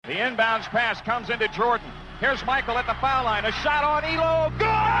The inbounds pass comes into Jordan. Here's Michael at the foul line. A shot on Elo.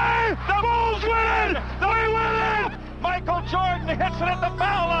 Good! The Bulls win! They win! Michael Jordan hits it at the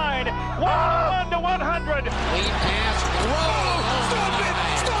foul line. 101 to 100. Lead pass. Whoa! Stop it!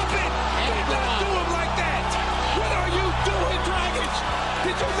 Stop it! Do not do him like that! What are you doing, Dragic?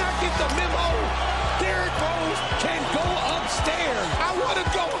 Did you not get the memo? Derrick Rose can go upstairs. I want to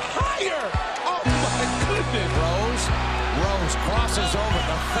go higher. Oh my goodness. Rose crosses over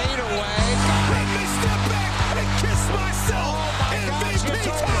the fadeaway. Let me step back and kiss myself. MVP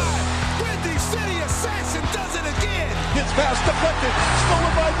time. Windy City Assassin does it again. Gets past, deflected,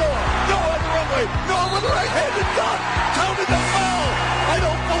 stolen by Noah. Noah on the runway. Noah with the right-handed dunk. Counted the foul. I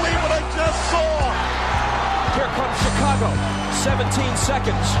don't believe what I just saw. Here comes Chicago. 17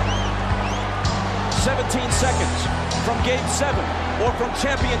 seconds. 17 seconds from Game 7 or from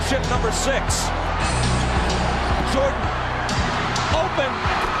championship number 6. Jordan open.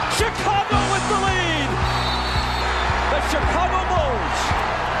 Chicago with the lead. The Chicago Bulls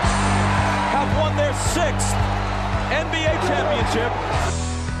have won their 6th NBA championship.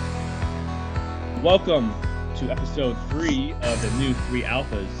 Welcome to episode 3 of the new 3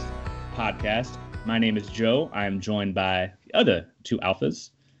 Alphas podcast. My name is Joe. I am joined by the other 2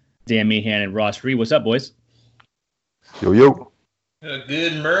 Alphas, Dan Meehan and Ross Reed. What's up, boys? Yo.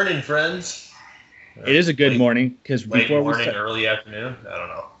 Good morning, friends. It is a good morning because before we start, early afternoon. I don't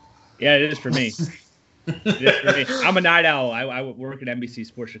know. Yeah, it is for me. It is for me. I'm a night owl. I work at NBC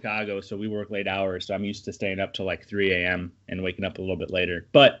Sports Chicago, so we work late hours. So I'm used to staying up till like 3 a.m. and waking up a little bit later.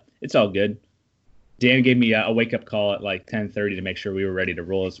 But it's all good. Dan gave me a wake-up call at like 10:30 to make sure we were ready to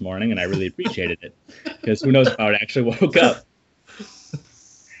roll this morning, and I really appreciated it because who knows if I would actually woke up.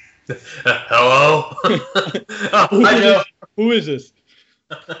 Hello? I know. Who is this?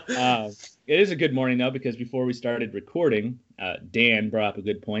 It is a good morning, though, because before we started recording, Dan brought up a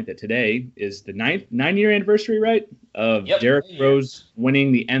good point that today is the 9-year anniversary, right, of Derrick Rose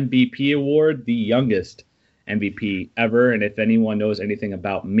winning the MVP award, the youngest MVP ever. And if anyone knows anything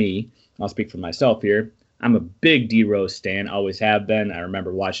about me, I'll speak for myself here. I'm a big D Rose stan, always have been. I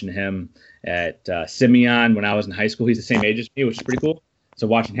remember watching him at Simeon when I was in high school. He's the same age as me, which is pretty cool. So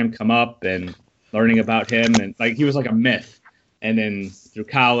watching him come up and learning about him, and like he was like a myth. And then through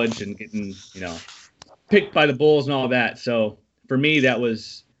college and getting, picked by the Bulls and all that. So for me, that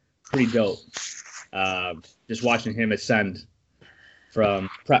was pretty dope. Just watching him ascend from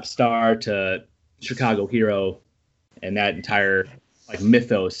prep star to Chicago hero and that entire like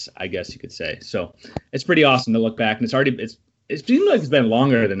mythos, I guess you could say. So it's pretty awesome to look back. And it seems like it's been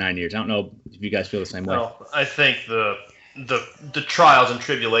longer than 9 years. I don't know if you guys feel the same way. Well, I think the trials and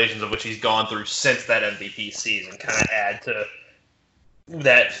tribulations of which he's gone through since that MVP season kind of add to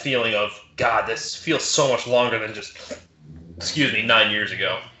that feeling of, God, this feels so much longer than just, 9 years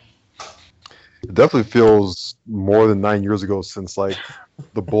ago. It definitely feels more than 9 years ago since, like,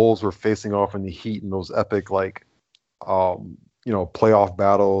 the Bulls were facing off in the Heat in those epic, like, playoff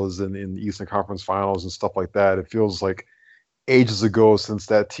battles and in the Eastern Conference Finals and stuff like that. It feels like ages ago since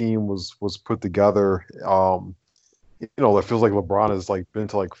that team was put together. It feels like LeBron has like been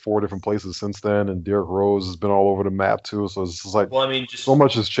to like 4 different places since then, and Derrick Rose has been all over the map too. So it's just like, so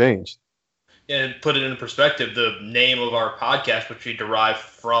much has changed. And put it in perspective, the name of our podcast, which we derived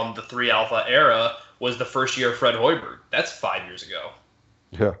from the 3 Alpha era, was the first year of Fred Hoiberg. That's 5 years ago.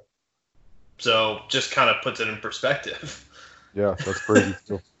 Yeah. So just kind of puts it in perspective. Yeah, that's crazy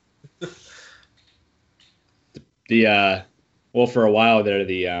too. For a while there,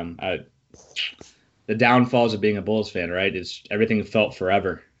 the downfalls of being a Bulls fan, right? Is everything felt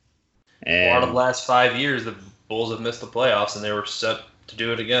forever. And a lot of the last 5 years, the Bulls have missed the playoffs, and they were set to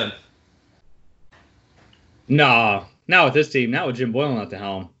do it again. No, not with this team. Not with Jim Boylen at the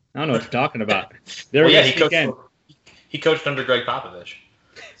helm. I don't know what you're talking about. He coached under Greg Popovich.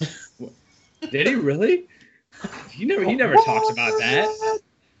 Did he really? He never talks about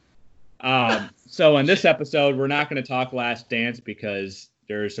that. So in this episode, we're not going to talk Last Dance because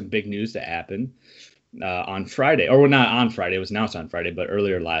there's some big news that happened on Friday. Or not on Friday. It was announced on Friday, but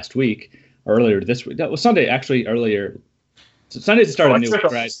earlier last week. Or earlier this week. That was Sunday, actually, earlier. So Sunday's the start of the new week,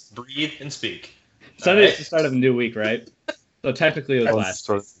 right? Breathe and speak. Sunday's the start of the new week, right? So technically it was last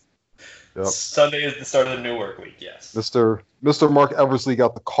week. Yep. Sunday is the start of the new work week, yes. Mr. Mark Eversley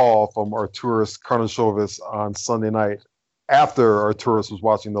got the call from Arturas Karnisovas on Sunday night after Arturas was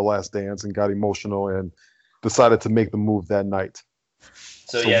watching The Last Dance and got emotional and decided to make the move that night.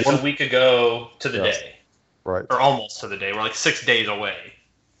 So it's a week ago to the day. Right. Or almost to the day. We're like 6 days away.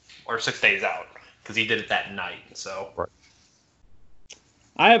 Or 6 days out. Because he did it that night. So. Right.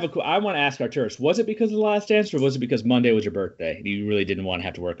 I want to ask Arturis, was it because of the Last Dance, or was it because Monday was your birthday? You really didn't want to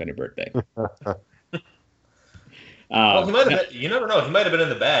have to work on your birthday. Well, he might have been, you never know. He might have been in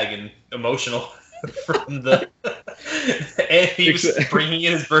the bag and emotional from the. And he was bringing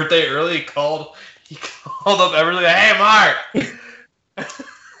in his birthday early. He called up Eversley. Hey, Mark.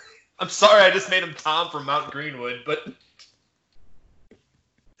 I'm sorry, I just made him Tom from Mount Greenwood, but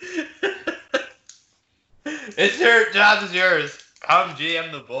it's your job is yours. Come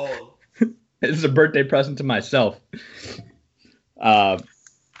GM the Bulls. This is a birthday present to myself.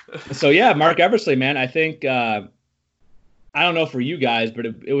 So yeah, Mark Eversley, man. I think I don't know for you guys, but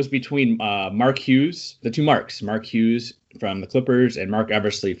it was between Mark Hughes, the two Marks, Mark Hughes from the Clippers and Mark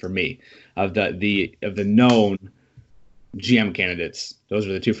Eversley for me, of the known GM candidates. Those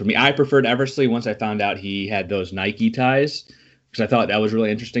are the two for me. I preferred Eversley once I found out he had those Nike ties, because I thought that was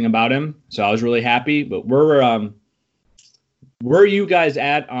really interesting about him. So I was really happy. But where are you guys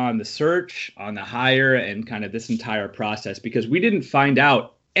at on the search, on the hire, and kind of this entire process? Because we didn't find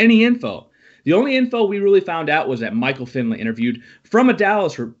out any info. The only info we really found out was that Michael Finley interviewed from a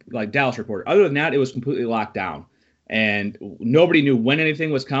Dallas reporter. Other than that, it was completely locked down, and nobody knew when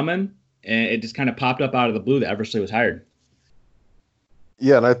anything was coming. And it just kind of popped up out of the blue that Eversley was hired.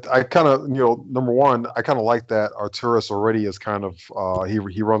 Yeah, and I kind of, number one, I kind of like that Arturis already is kind of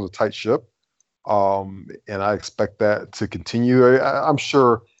he runs a tight ship, and I expect that to continue. I'm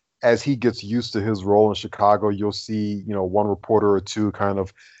sure as he gets used to his role in Chicago, you'll see one reporter or two kind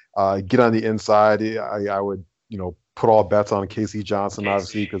of get on the inside. I would put all bets on Casey Johnson,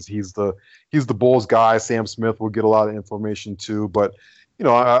 obviously, because he's the Bulls guy. Sam Smith will get a lot of information too, but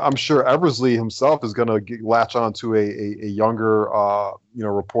I'm sure Eversley himself is going to latch on to a younger,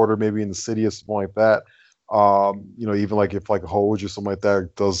 reporter maybe in the city or something like that. Even like if like Hoj or something like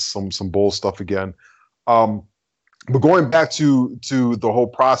that does some Bulls stuff again. But going back to the whole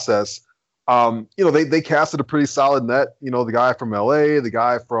process, they casted a pretty solid net. The guy from LA, the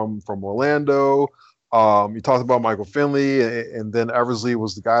guy from Orlando. You talked about Michael Finley, and then Eversley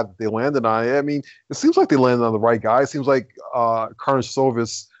was the guy that they landed on. I mean, it seems like they landed on the right guy. It seems like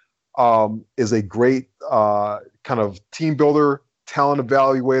Karnisovas is a great kind of team builder, talent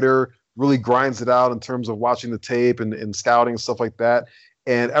evaluator, really grinds it out in terms of watching the tape and scouting and stuff like that.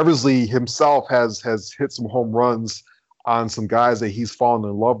 And Eversley himself has hit some home runs on some guys that he's fallen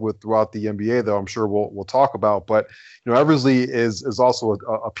in love with throughout the NBA, though I'm sure we'll talk about. But Eversley is also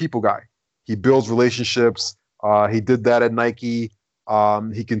a people guy. He builds relationships. He did that at Nike.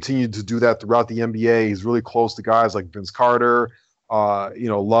 He continued to do that throughout the NBA. He's really close to guys like Vince Carter.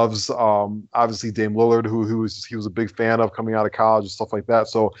 Loves obviously Dame Lillard, who he was a big fan of coming out of college and stuff like that.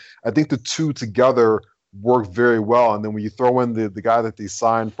 So I think the two together work very well. And then when you throw in the guy that they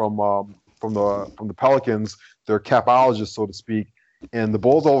signed from the Pelicans, their capologist, so to speak, and the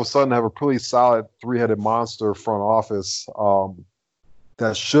Bulls all of a sudden have a pretty solid three-headed monster front office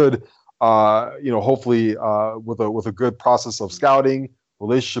that should. Hopefully with a good process of scouting,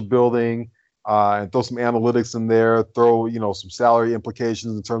 relationship building, and throw some analytics in there, throw some salary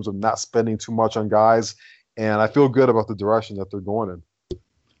implications in terms of not spending too much on guys, and I feel good about the direction that they're going in.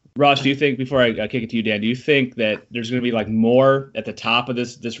 Ross, do you think, before I kick it to you, Dan, do you think that there's going to be like more at the top of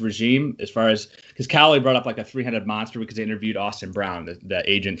this regime, as far as, because Cowley brought up like a three-headed monster because they interviewed Austin Brown, the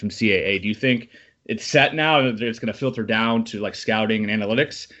agent from CAA. Do you think it's set now and it's going to filter down to like scouting and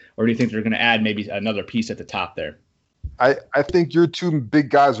analytics? Or do you think they're going to add maybe another piece at the top there? I think your two big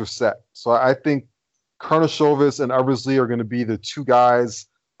guys are set. So I think Karnisovas and Eversley are going to be the two guys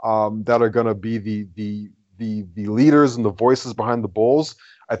that are going to be the leaders and the voices behind the Bulls.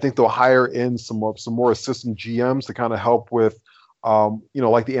 I think they'll hire in some more assistant GMs to kind of help with,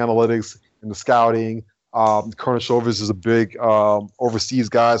 like the analytics and the scouting. Karnisovas is a big overseas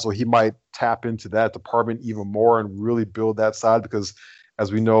guy, so he might tap into that department even more and really build that side because,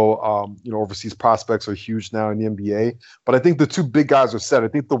 as we know, overseas prospects are huge now in the NBA. But I think the two big guys are set. I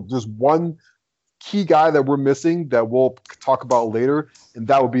think there's one key guy that we're missing that we'll talk about later, and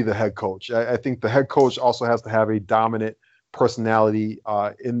that would be the head coach. I think the head coach also has to have a dominant personality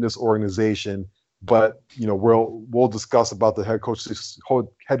in this organization. But we'll discuss about the head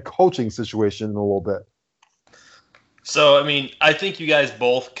coaching situation in a little bit. So, I mean, I think you guys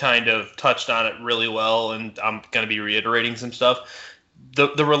both kind of touched on it really well, and I'm going to be reiterating some stuff.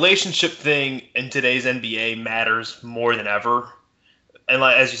 The relationship thing in today's NBA matters more than ever. And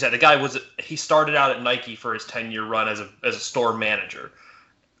like, as you said, the guy he started out at Nike for his 10-year run as a store manager.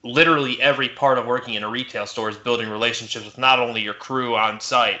 Literally every part of working in a retail store is building relationships with not only your crew on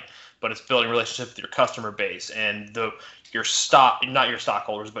site, but it's building relationships with your customer base and not your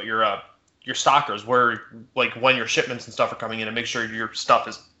stockholders, but your stockers, where like when your shipments and stuff are coming in, and make sure your stuff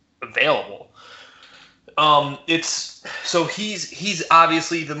is available. He's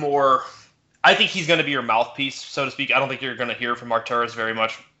obviously the more. I think he's going to be your mouthpiece, so to speak. I don't think you're going to hear from Arturas very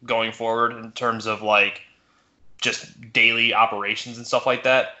much going forward in terms of like just daily operations and stuff like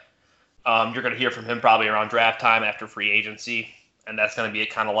that. You're going to hear from him probably around draft time after free agency, and that's going to be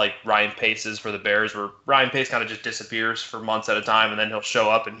kind of like Ryan Pace is for the Bears, where Ryan Pace kind of just disappears for months at a time, and then he'll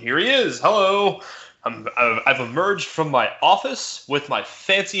show up, and here he is. Hello, I've emerged from my office with my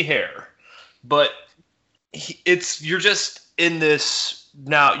fancy hair, but you're just in this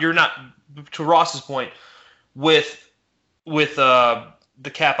now. You're not. To Ross's point, with the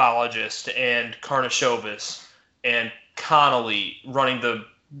capologist and Karnisovas and Connolly running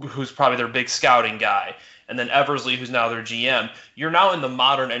who's probably their big scouting guy, and then Eversley, who's now their GM, you're now in the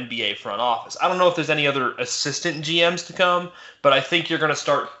modern NBA front office. I don't know if there's any other assistant GMs to come, but I think you're going to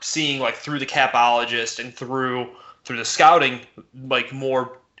start seeing, like, through the capologist and through the scouting, like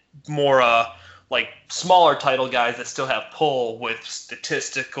more like smaller title guys that still have pull with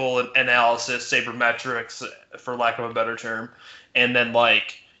statistical analysis, sabermetrics, for lack of a better term, and then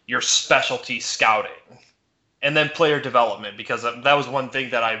like your specialty scouting, and then player development, because that was one thing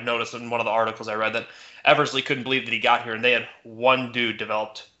that I've noticed in one of the articles I read, that Eversley couldn't believe that he got here, and they had one dude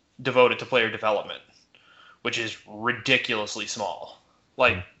devoted to player development, which is ridiculously small.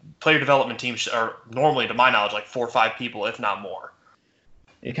 Like, player development teams are normally, to my knowledge, like 4 or 5 people, if not more.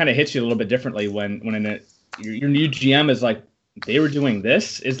 It kind of hits you a little bit differently when your new GM is like, they were doing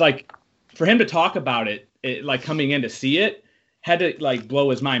this. It's like, for him to talk about it, like coming in to see it, had to like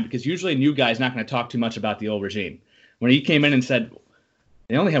blow his mind, because usually a new guy's not going to talk too much about the old regime. When he came in and said,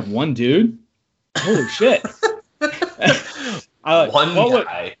 they only have one dude? Holy shit. One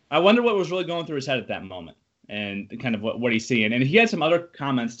guy. I wonder what was really going through his head at that moment, and kind of what he's seeing. And he had some other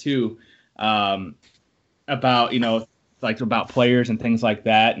comments too, about, like about players and things like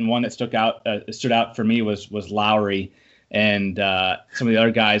that. And one that stood out for me was Lowry, and some of the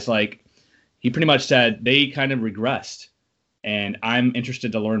other guys. Like, he pretty much said they kind of regressed, and I'm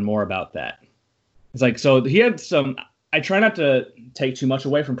interested to learn more about that. It's like, so he had some. I try not to take too much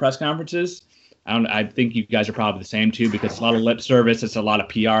away from press conferences. I think you guys are probably the same too, because it's a lot of lip service, it's a lot of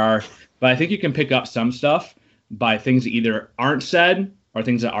PR. But I think you can pick up some stuff by things that either aren't said or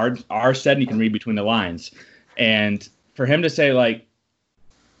things that are said, and you can read between the lines. And for him to say, like,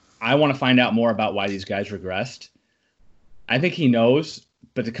 I want to find out more about why these guys regressed, I think he knows.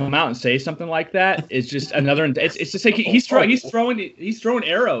 But to come out and say something like that is just another. It's just like he's throwing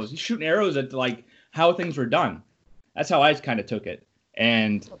arrows. He's shooting arrows at like how things were done. That's how I kind of took it.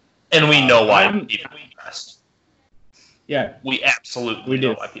 And we know why people regressed. Yeah, we absolutely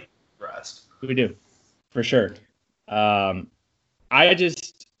know why people regressed. We do, for sure. I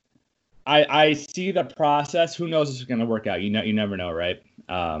see the process. Who knows if it's going to work out? You never know, right?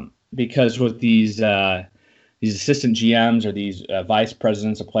 Because with these assistant GMs or these vice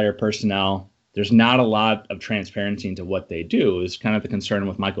presidents of player personnel, there's not a lot of transparency into what they do. It's kind of the concern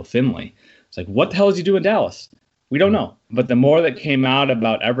with Michael Finley. It's like, what the hell is he doing in Dallas? We don't know. But the more that came out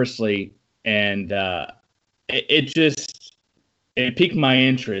about Eversley, and it piqued my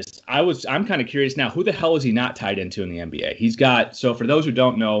interest. I'm kind of curious now, who the hell is he not tied into in the NBA? He's got, so for those who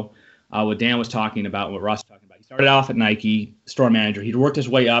don't know, what Dan was talking about, what Ross was talking about, he started off at Nike, store manager. He'd worked his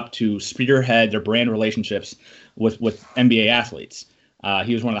way up to spearhead their brand relationships with NBA athletes.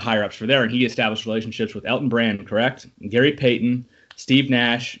 He was one of the higher ups for there, and he established relationships with Elton Brand, correct? Gary Payton, Steve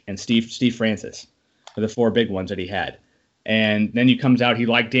Nash, and Steve Francis are the 4 big ones that he had. And then he comes out, he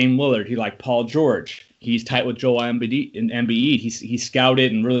liked Dame Lillard, he liked Paul George. He's tight with Joel Embiid. He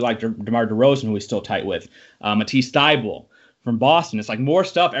scouted and really liked DeMar DeRozan, who he's still tight with. Matisse Thybulle from Boston. It's like more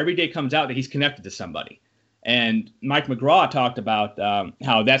stuff every day comes out that he's connected to somebody. And Mike McGraw talked about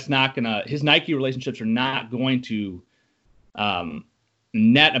how that's not going to – his Nike relationships are not going to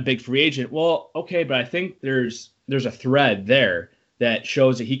net a big free agent. Well, okay, but I think there's a thread there that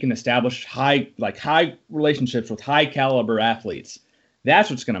shows that he can establish high relationships with high-caliber athletes.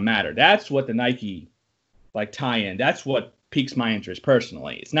 That's what's going to matter. That's what the Nike – tie-in. That's what piques my interest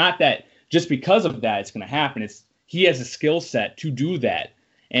personally. It's not that just because of that it's going to happen. It's he has a skill set to do that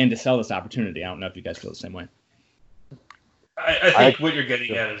and to sell this opportunity. I don't know if you guys feel the same way. I think what you're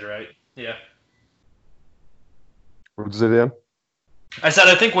getting at is right. Yeah. What's it in? I said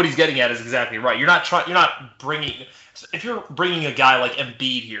I think what he's getting at is exactly right. You're not bringing, if you're bringing a guy like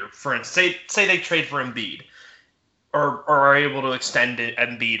Embiid here, for instance, say they trade for Embiid. Or are able to extend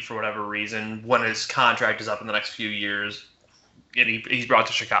Embiid for whatever reason when his contract is up in the next few years, and he's brought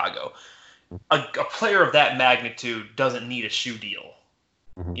to Chicago. A player of that magnitude doesn't need a shoe deal.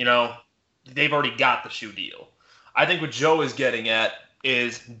 Mm-hmm. they've already got the shoe deal. I think what Joe is getting at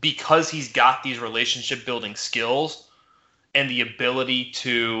is because he's got these relationship building skills and the ability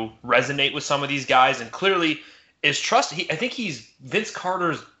to resonate with some of these guys, and clearly is trusted. I think he's Vince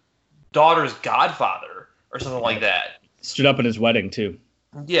Carter's daughter's godfather or something like that. Stood up at his wedding too.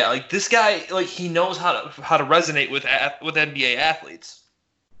 Yeah, like this guy, like he knows how to resonate with NBA athletes,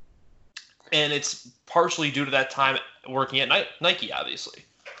 and it's partially due to that time working at Nike, obviously.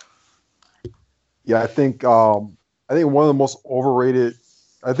 Yeah, I think one of the most overrated,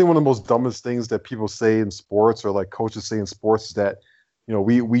 one of the most dumbest things that people say in sports, or like coaches say in sports, is that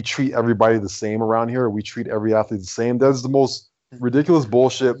we treat everybody the same around here. We treat every athlete the same. That's the most ridiculous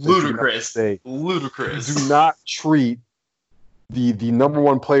bullshit. Ludicrous. Ludicrous. Do not treat the number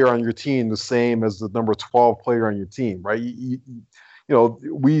one player on your team the same as the number 12 player on your team, right?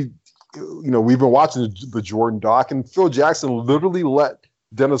 We've been watching the Jordan doc, and Phil Jackson literally let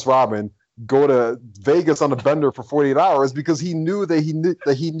Dennis Rodman go to Vegas on a bender for 48 hours because he knew that he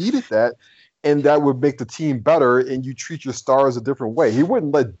needed that, and that would make the team better. And you treat your stars a different way. He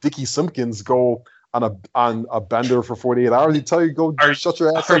wouldn't let Dickie Simpkins go on a bender for 48 hours. He'd tell you go shut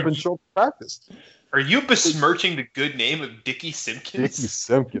your ass up and show up to practice. Are you besmirching the good name of Dickie Simpkins? Dickie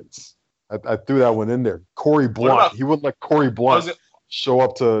Simpkins. I threw that one in there. Corey Blunt. He wouldn't let Corey Blunt show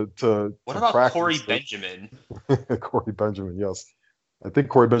up to What about practice. Corey Benjamin? Corey Benjamin, yes. I think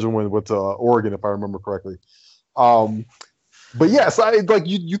Corey Benjamin went to Oregon, if I remember correctly. But yes,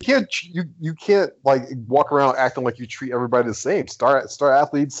 you can't like walk around acting like you treat everybody the same. Star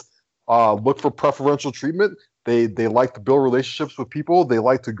athletes look for preferential treatment. They like to build relationships with people. They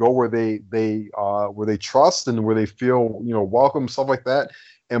like to go where they trust and where they feel welcome, stuff like that.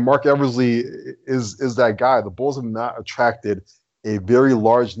 And Mark Eversley is that guy. The Bulls have not attracted a very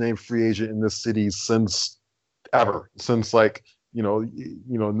large name free agent in this city since not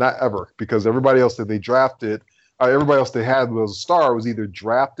ever, because everybody else that they drafted, everybody else they had was a star was either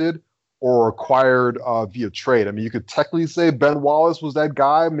drafted or acquired via trade. I mean, you could technically say Ben Wallace was that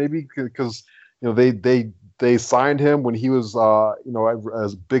guy, maybe because they signed him when he was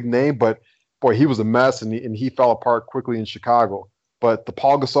as a big name, but boy, he was a mess, and he fell apart quickly in Chicago. But the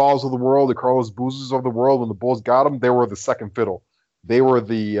Paul Gasols of the world, the Carlos Bouzas of the world, when the Bulls got him, they were the second fiddle. They were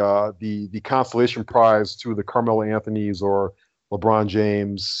the consolation prize to the Carmelo Anthonys or LeBron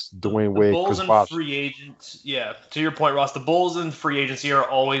James, Dwayne Wade, Bulls Chris Bosh. And free agents, yeah. To your point, Ross, the Bulls and free agency are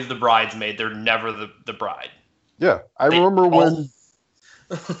always the bridesmaid. They're never the bride. Yeah, I remember when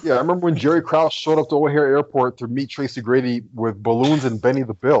Jerry Krause showed up to O'Hare Airport to meet Tracy Grady with balloons and Benny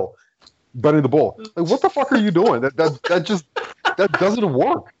the Bull. Like, what the fuck are you doing? That doesn't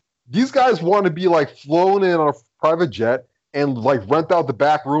work. These guys want to be like flown in on a private jet and like rent out the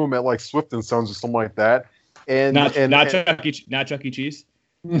back room at like Swift and Sons or something like that. And not Chuck E. Cheese. Not Chuck E. Cheese.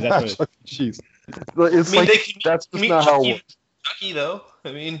 It's that's just not how it works. Chucky though.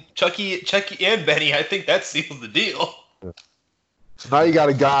 I mean, Chucky and Benny. I think that seals the deal. Yeah. So now you got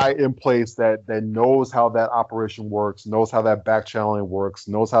a guy in place that knows how that operation works, knows how that back channeling works,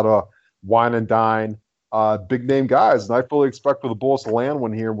 knows how to wine and dine big name guys, and I fully expect for the Bulls to land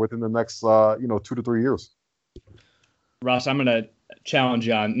one here within the next 2 to 3 years. Ross, I'm gonna challenge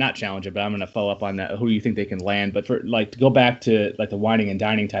you on, not challenge it, but I'm gonna follow up on that. Who you think they can land? But for like to go back to like the whining and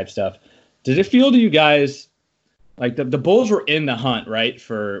dining type stuff, did it feel to you guys like the Bulls were in the hunt, right,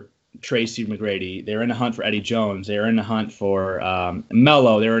 for Tracy McGrady? They were in the hunt for Eddie Jones. They were in the hunt for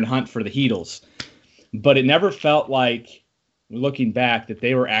Melo. They were in the hunt for the Heatles. But it never felt like, looking back, that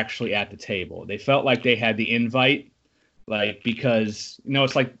they were actually at the table. They felt like they had the invite, like, because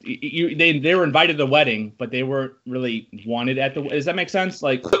it's like they were invited to the wedding, but they weren't really wanted at the. Does that make sense?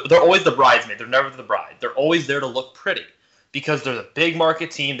 Like, they're always the bridesmaid. They're never the bride. They're always there to look pretty because they're a big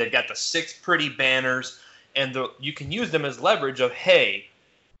market team. They've got the 6 pretty banners, and you can use them as leverage of, hey,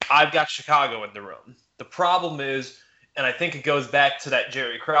 I've got Chicago in the room. The problem is, and I think it goes back to that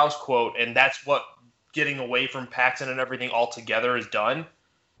Jerry Krause quote, and that's what getting away from Paxson and everything altogether is done,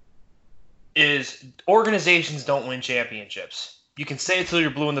 is organizations don't win championships. You can say it till you're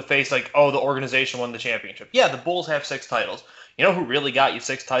blue in the face, like, oh, the organization won the championship. Yeah, the Bulls have 6 titles. You know who really got you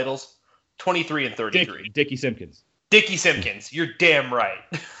 6 titles? 23 and 33. Dickie Simpkins. Dickie Simpkins. You're damn right.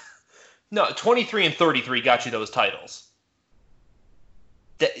 No, 23 and 33 got you those titles.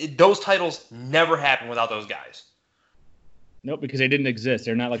 Those titles never happened without those guys. Nope, because they didn't exist.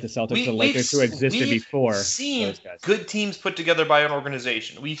 They're not like the Celtics or Lakers who existed before. We've seen good teams put together by an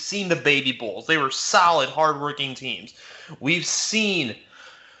organization. We've seen the Baby Bulls. They were solid, hardworking teams. We've seen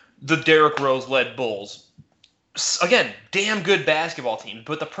the Derrick Rose-led Bulls. Again, damn good basketball teams.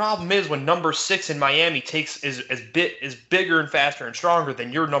 But the problem is when number 6 in Miami is bigger and faster and stronger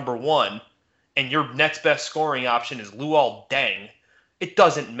than your number 1, and your next best scoring option is Luol Deng, it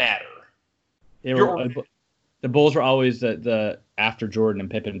doesn't matter. The Bulls were always the after Jordan and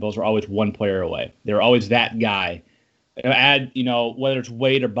Pippen, Bulls were always one player away. They were always that guy. Add, whether it's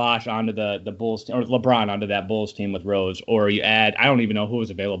Wade or Bosh onto the Bulls or LeBron onto that Bulls team with Rose, or you add, I don't even know who was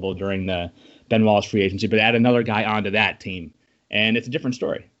available during the Ben Wallace free agency, but add another guy onto that team, and it's a different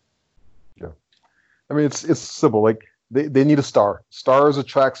story. Yeah, I mean it's simple. Like they need a star. Stars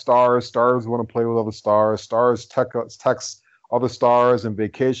attract stars. Stars want to play with other stars. Stars text other stars and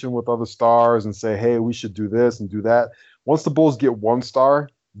vacation with other stars and say, hey, we should do this and do that. Once the Bulls get one star,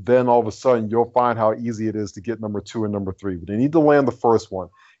 then all of a sudden you'll find how easy it is to get number 2 and number 3. But they need to land the first one.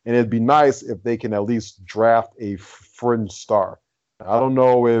 And it'd be nice if they can at least draft a fringe star. I don't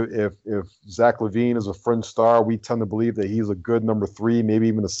know if Zach LaVine is a fringe star. We tend to believe that he's a good number 3, maybe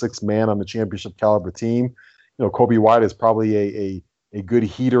even a 6th man on the championship caliber team. Kobe White is probably a good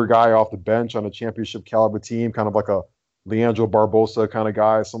heater guy off the bench on a championship caliber team, kind of like a Leandro Barbosa kind of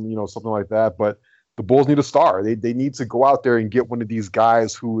guy, something like that. But the Bulls need a star. They need to go out there and get one of these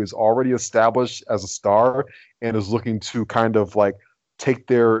guys who is already established as a star and is looking to kind of like take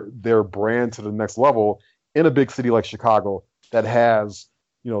their brand to the next level in a big city like Chicago that has,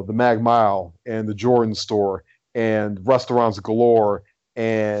 the Mag Mile and the Jordan store and restaurants galore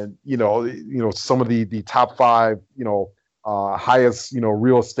and, some of the top 5, highest,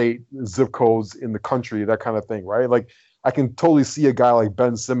 real estate zip codes in the country, that kind of thing, right? Like I can totally see a guy like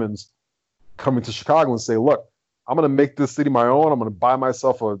Ben Simmons coming to Chicago and say, look, I'm going to make this city my own. I'm going to buy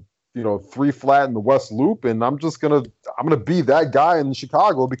myself a, 3 flat in the West Loop. And I'm going to be that guy in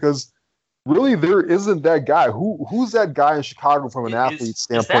Chicago because really there isn't that guy. Who's that guy in Chicago from an athlete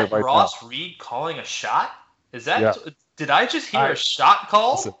standpoint? Is that Ross Reed calling a shot? Is that, did I just hear a shot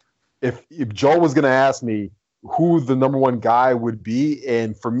call? Listen, if Joe was going to ask me who the number 1 guy would be,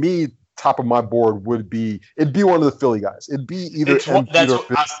 and for me, top of my board it'd be one of the Philly guys. It'd be either Embiid or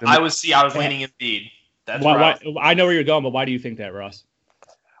Vincent. I was leaning Embiid. That's why I know where you're going, but why do you think that, Ross?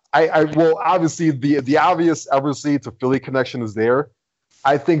 Well, obviously the obvious Eversley to Philly connection is there.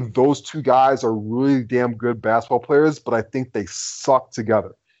 I think those 2 guys are really damn good basketball players, but I think they suck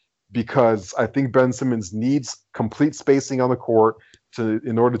together because I think Ben Simmons needs complete spacing on the court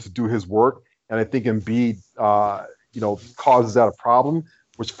in order to do his work, and I think Embiid causes that a problem,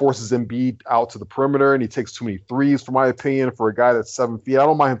 which forces Embiid out to the perimeter, and he takes too many threes, for my opinion, for a guy that's 7 feet. I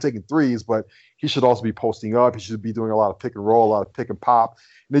don't mind him taking threes, but he should also be posting up. He should be doing a lot of pick and roll, a lot of pick and pop.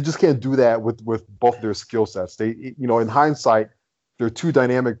 And they just can't do that with both of their skill sets. They, in hindsight, they're 2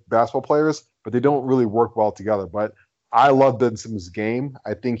 dynamic basketball players, but they don't really work well together. But I love Ben Simmons' game.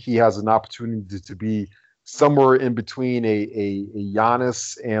 I think he has an opportunity to be somewhere in between a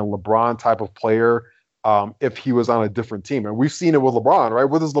Giannis and LeBron type of player. If he was on a different team. And we've seen it with LeBron, right?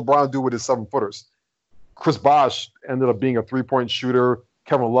 What does LeBron do with his 7-footers? Chris Bosh ended up being a 3-point shooter.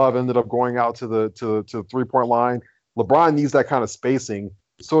 Kevin Love ended up going out to the 3-point line. LeBron needs that kind of spacing.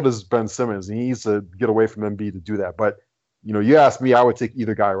 So does Ben Simmons. He needs to get away from Embiid to do that. But, you ask me, I would take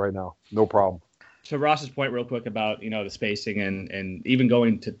either guy right now. No problem. To Ross's point real quick about, the spacing and even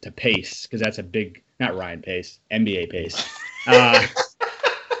going to pace, because that's a big, not Ryan Pace, NBA pace.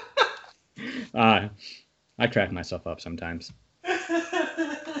 I crack myself up sometimes.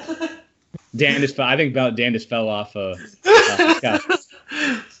 Dan just fell off a couch.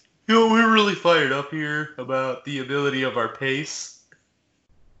 We're really fired up here about the ability of our pace.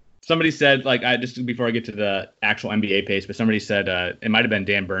 Somebody said, just before I get to the actual NBA pace, but somebody said, it might have been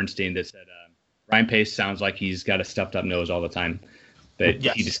Dan Bernstein that said, Ryan Pace sounds like he's got a stuffed up nose all the time. That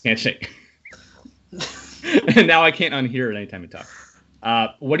he just can't shake. And now I can't unhear it anytime he talks.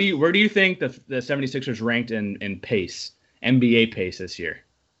 Where do you think the 76ers ranked in pace, NBA pace this year?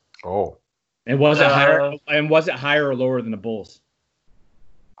 Oh. And was it higher or lower than the Bulls?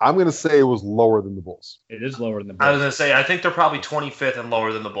 I'm going to say it was lower than the Bulls. It is lower than the Bulls. I was going to say I think they're probably 25th and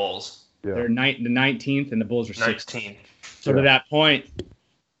lower than the Bulls. Yeah. They're the 19th and the Bulls are 16th. So to that point,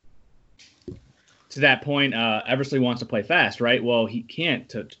 Eversley wants to play fast, right? Well, he can't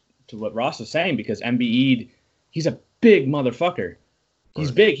to what Ross is saying because Embiid, he's a big motherfucker. He's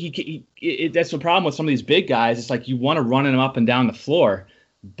big. That's the problem with some of these big guys. It's like you want to run them up and down the floor,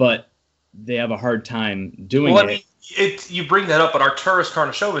 but they have a hard time doing it. I mean, you bring that up, but Arturas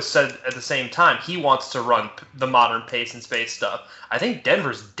Karnisovas said at the same time he wants to run the modern pace and space stuff. I think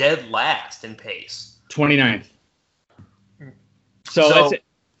Denver's dead last in pace. 29th.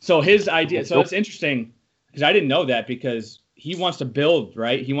 So his idea. So it's interesting because I didn't know that because he wants to build,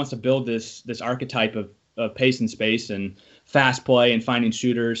 right? He wants to build this archetype of pace and space and fast play and finding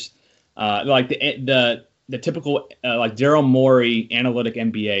shooters. Like the the typical like Daryl Morey analytic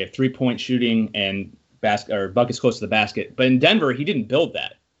NBA of 3-point shooting and buckets close to the basket. But in Denver, he didn't build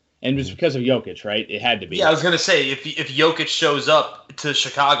that. And it was because of Jokic, right? It had to be. Yeah, I was going to say, if Jokic shows up to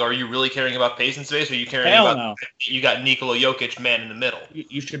Chicago, are you really caring about pace and space, or are you caring about you got Nikola Jokic, man in the middle?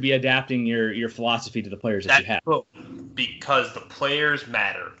 You should be adapting your philosophy to the players that you have. Because the players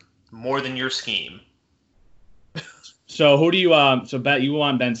matter more than your scheme. So who do you you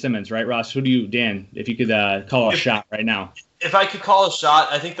want Ben Simmons, right, Ross? Who do you, Dan, if you could call a shot right now? If I could call a shot,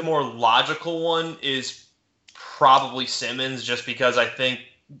 I think the more logical one is probably Simmons, just because I think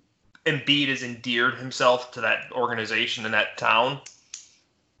Embiid has endeared himself to that organization and that town.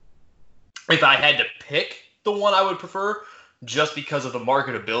 If I had to pick the one I would prefer, just because of the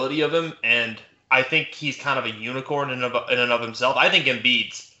marketability of him, and I think he's kind of a unicorn in and of himself. I think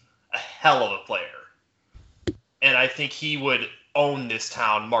Embiid's a hell of a player. And I think he would own this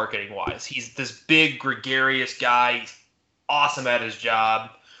town marketing-wise. He's this big, gregarious guy. He's awesome at his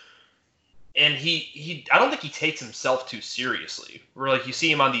job. And I don't think he takes himself too seriously. Where like you see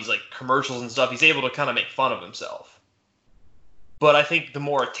him on these like commercials and stuff, he's able to kind of make fun of himself. But I think the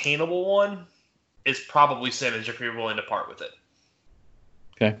more attainable one is probably Simmons if you're willing to part with it.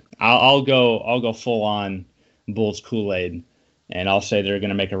 Okay, I'll go full on Bulls Kool-Aid, and I'll say they're going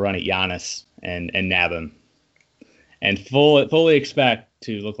to make a run at Giannis and nab him, and fully expect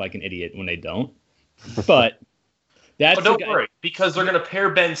to look like an idiot when they don't. But but don't worry, because they're going to pair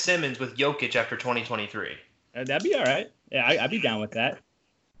Ben Simmons with Jokic after 2023. That'd be all right. Yeah, I'd be down with that.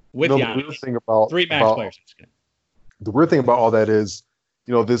 With Giannis. The weird thing about 3 max players. The weird thing about all that is,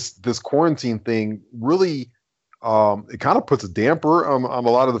 this quarantine thing really, it kind of puts a damper on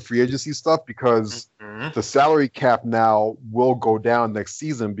a lot of the free agency stuff, because the salary cap now will go down next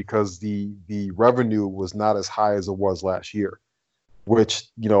season because the revenue was not as high as it was last year. Which,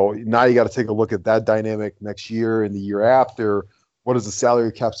 now you got to take a look at that dynamic next year and the year after. What does the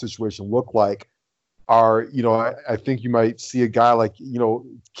salary cap situation look like? I think you might see a guy like,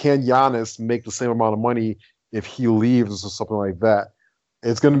 can Giannis make the same amount of money if he leaves or something like that?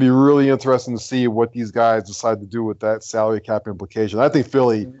 It's going to be really interesting to see what these guys decide to do with that salary cap implication. I think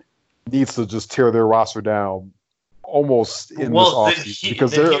Philly needs to just tear their roster down almost in this offseason,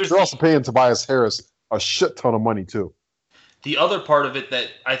 because they're also paying Tobias Harris a shit ton of money too. The other part of it that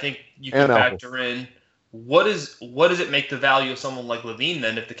I think you can factor in, what does it make the value of someone like Levine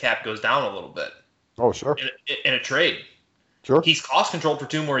then if the cap goes down a little bit? Oh, sure. In a trade. Sure. He's cost controlled for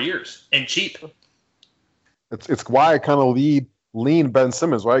 2 more years and cheap. It's why I kind of lean Ben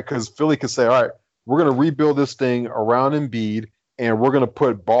Simmons, right? Because Philly could say, all right, we're going to rebuild this thing around Embiid, and we're going to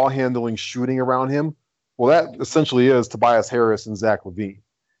put ball handling, shooting around him. Well, that essentially is Tobias Harris and Zach LaVine.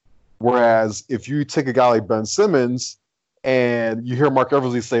 Whereas if you take a guy like Ben Simmons and you hear Mark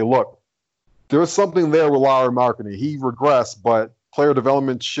Eversley say, look, there's something there with Lowry marketing. He regressed, but player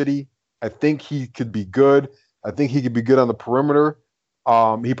development shitty. I think he could be good. I think he could be good on the perimeter.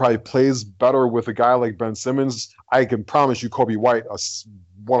 He probably plays better with a guy like Ben Simmons. I can promise you Kobe White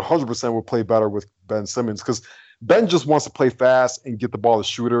 100% will play better with Ben Simmons, because Ben just wants to play fast and get the ball to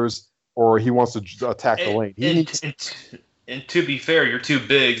shooters, or he wants to attack the lane. And to be fair, your 2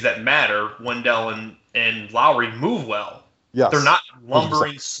 bigs that matter, Wendell and Lowry, move well. Yes. They're not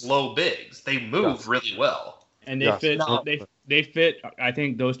lumbering, 100%. Slow bigs. They move really well. And they fit. I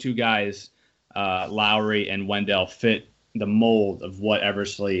think those 2 guys, Lowry and Wendell, fit the mold of what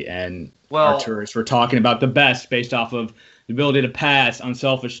Eversley and Arturis were talking about the best, based off of the ability to pass,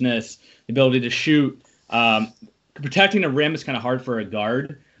 unselfishness, the ability to shoot. Protecting the rim is kind of hard for a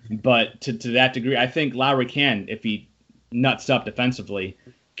guard, but to that degree, I think Lowry can, if he nuts up defensively,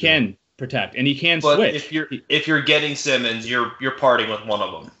 can protect, and he can switch. If you're getting Simmons, you're parting with one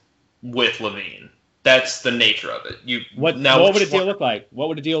of them with Levine. That's the nature of it. What would a deal look like? What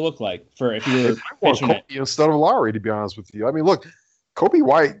would a deal look like for if you were pitching it instead of Lowry? To be honest with you, I mean, look, Kobe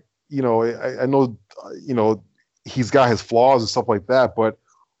White. I know, he's got his flaws and stuff like that, but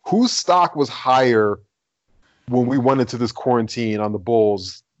whose stock was higher when we went into this quarantine on the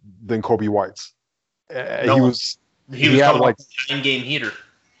Bulls than Kobe White's? He had like 9-game heater.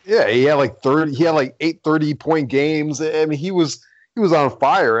 Yeah, he had like 30. He had like 8 30-point games. I mean, he was on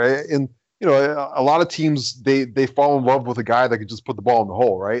fire. And a lot of teams they fall in love with a guy that could just put the ball in the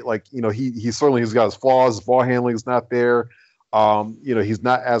hole, right? Like, he certainly has got his flaws. His ball handling is not there. He's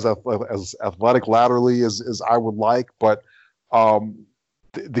not as athletic laterally as I would like, but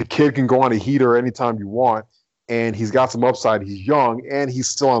the kid can go on a heater anytime you want, and he's got some upside. He's young, and he's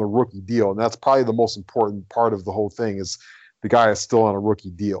still on a rookie deal, and that's probably the most important part of the whole thing is the guy is still on a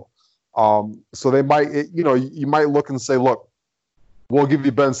rookie deal. So they might, you might look and say, look, we'll give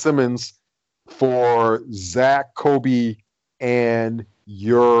you Ben Simmons for Zach, Kobe, and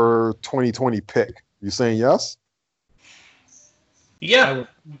your 2020 pick. You saying yes? Yeah,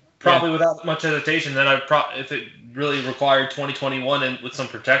 probably without much hesitation. Then if it really required 2021 and with some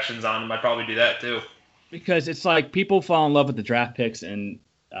protections on them, I'd probably do that too. Because it's like people fall in love with the draft picks and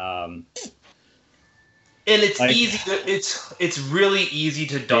it's easy. It's really easy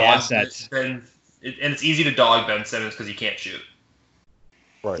to dog Ben, and it's easy to dog Ben Simmons because he can't shoot.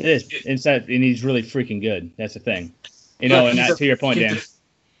 Right. It is. And he's really freaking good. That's the thing. And to your point, Dan.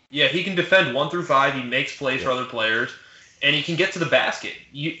 He can defend 1 through 5. He makes plays for other players, and he can get to the basket.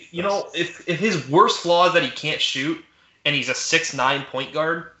 You know, if his worst flaw is that he can't shoot, and he's a 6'9" point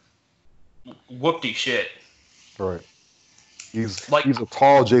guard, whoop-de shit. Right. He's a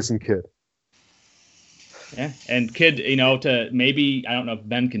tall Jason Kidd. Yeah, and Kidd, to maybe, I don't know if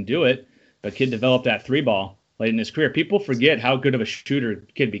Ben can do it, but Kidd developed that 3-ball late in his career. People forget how good of a shooter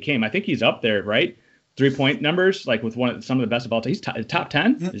Kidd became. I think he's up there, right? 3-point numbers, like with some of the best of all time. He's top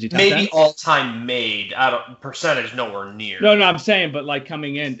 10? Is he top 10? Maybe all-time made. Percentage nowhere near. No, I'm saying, but like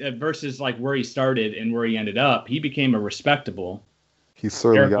coming in versus like where he started and where he ended up, he became a respectable. He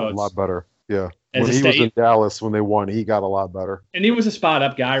certainly got a lot better. Yeah. When he was in Dallas, when they won, he got a lot better. And he was a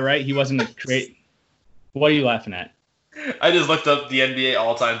spot-up guy, right? He wasn't a great... What are you laughing at? I just looked up the NBA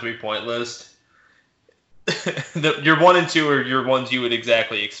all-time 3-point list. Your 1 and 2 are your ones you would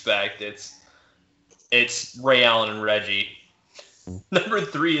exactly expect. It's Ray Allen and Reggie. Number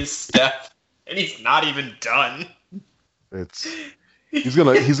 3 is Steph, and he's not even done. He's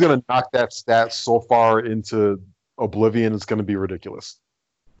gonna knock that stat so far into oblivion. It's gonna be ridiculous.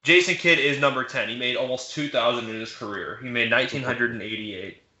 Jason Kidd is number 10. He made almost 2,000 in his career. He made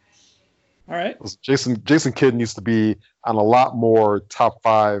 1,988. All right. Jason Kidd needs to be on a lot more top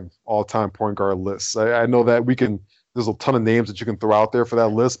 5 all-time point guard lists. I know that there's a ton of names that you can throw out there for that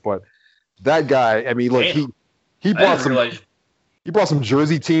list, but that guy, I mean, look, he brought some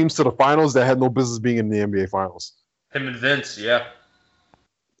Jersey teams to the finals that had no business being in the NBA finals. Him and Vince, yeah.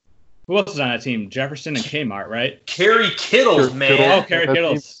 Who else is on that team? Jefferson and Kmart, right? Kerry Kittles, man. Kerry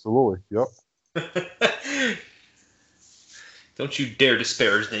Kittles. Absolutely, yep. Don't you dare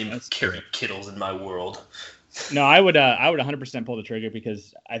disparage the name of Kerry Kittles in my world. No, I would 100% pull the trigger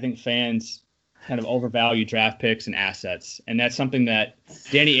because I think fans kind of overvalue draft picks and assets. And that's something that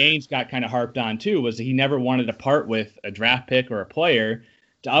Danny Ainge got kind of harped on too, was that he never wanted to part with a draft pick or a player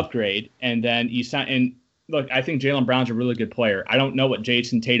to upgrade. And then look, I think Jaylen Brown's a really good player. I don't know what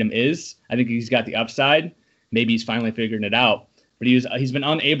Jason Tatum is. I think he's got the upside. Maybe he's finally figuring it out. But he's been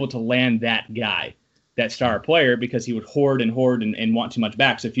unable to land that guy, that star player, because he would hoard and want too much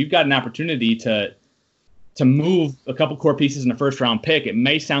back. So if you've got an opportunity to move a couple core pieces in a first-round pick, it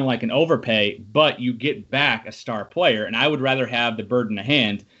may sound like an overpay, but you get back a star player. And I would rather have the bird in the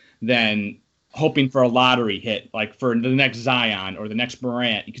hand than hoping for a lottery hit, like for the next Zion or the next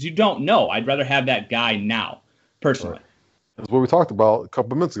Morant, because you don't know. I'd rather have that guy now, personally. Right. That's what we talked about a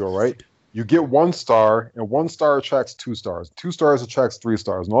couple of minutes ago, right? You get 1 star, and 1 star attracts 2 stars. 2 stars attracts 3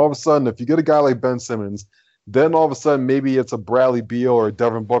 stars. And all of a sudden, if you get a guy like Ben Simmons, then all of a sudden maybe it's a Bradley Beal or a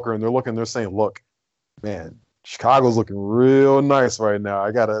Devin Booker, and they're saying, look, man, Chicago's looking real nice right now.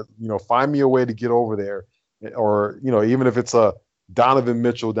 I gotta, find me a way to get over there, or even if it's a Donovan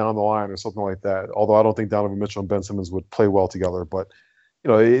Mitchell down the line or something like that. Although I don't think Donovan Mitchell and Ben Simmons would play well together, but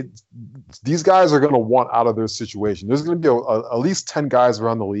these guys are going to want out of their situation. There's going to be at least 10 guys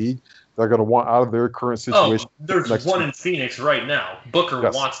around the league that are going to want out of their current situation. Oh, there's one in Phoenix right now. Booker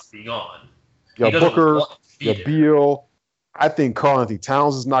wants to be gone. Yeah, Booker, Beal. I think Karl-Anthony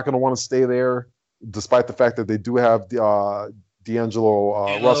Towns is not going to want to stay there, despite the fact that they do have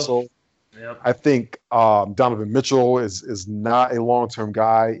D'Angelo Russell. Yep. I think Donovan Mitchell is not a long-term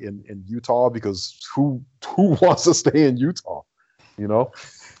guy in Utah, because who wants to stay in Utah?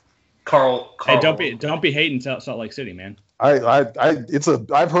 Carl. Hey, don't be hating Salt Lake City, man. I've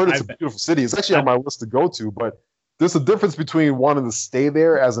heard it's a beautiful city. It's actually on my list to go to, but there's a difference between wanting to stay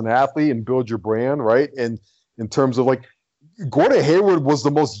there as an athlete and build your brand, right? And in terms of, like, Gordon Hayward was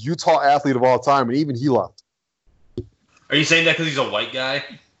the most Utah athlete of all time, and even he left. Are you saying that because he's a white guy?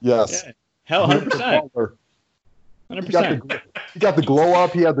 Yes. Yeah. Hell, 100%. 100%. He got the glow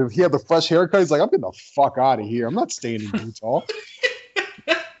up. He had the fresh haircut. He's like, I'm getting the fuck out of here. I'm not staying in Utah.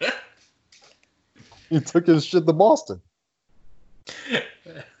 He took his shit to Boston.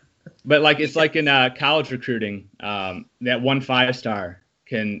 But it's like in college recruiting, that 1 5-star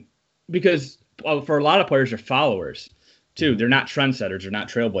can, because for a lot of players, they're followers too. They're not trendsetters. They're not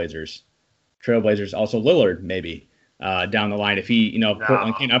trailblazers. Trailblazers, also Lillard maybe down the line if he,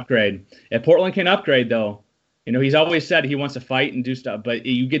 Portland can upgrade. If Portland can upgrade though, He's always said he wants to fight and do stuff, but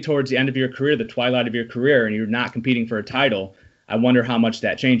you get towards the end of your career, the twilight of your career, and you're not competing for a title. I wonder how much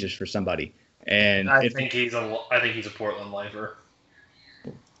that changes for somebody. And I think he's a Portland lifer.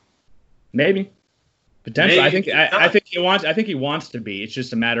 Maybe. Potentially. Maybe. I think he wants to be. It's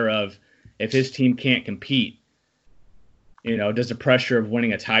just a matter of if his team can't compete, does the pressure of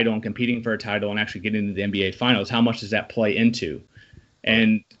winning a title and competing for a title and actually getting into the NBA Finals, how much does that play into?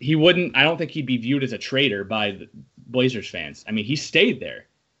 And I don't think he'd be viewed as a traitor by the Blazers fans. I mean, he stayed there.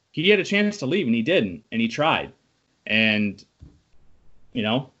 He had a chance to leave and he didn't, and he tried. And,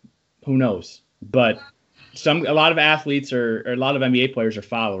 who knows? But a lot of athletes or a lot of NBA players are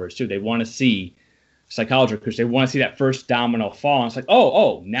followers too. They want to see psychology because they want to see that first domino fall. And it's like,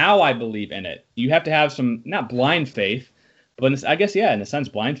 oh, now I believe in it. You have to have some, not blind faith, but in a sense,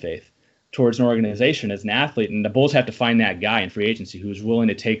 blind faith towards an organization as an athlete. And the Bulls have to find that guy in free agency who's willing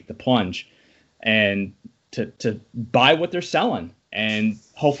to take the plunge and to buy what they're selling. And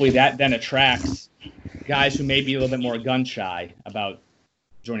hopefully that then attracts guys who may be a little bit more gun shy about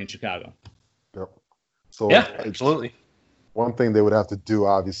joining Chicago. Yep. So yeah, absolutely. One thing they would have to do,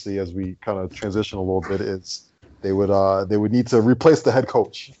 obviously, as we kind of transition a little bit, is they would need to replace the head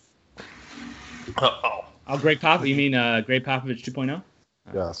coach. Uh-oh. Oh, Greg Popovich. You mean Greg Popovich 2.0?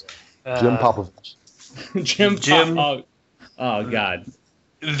 Yes. Jim Popovich. Jim. Oh God.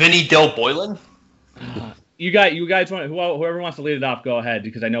 Vinny Del Boylen. You guys want whoever wants to lead it off, go ahead,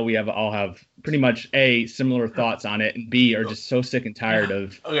 because I know we all have pretty much A, similar thoughts on it, and B, are just so sick and tired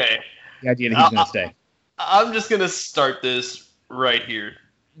of the idea that he's going to stay. I'm just going to start this right here.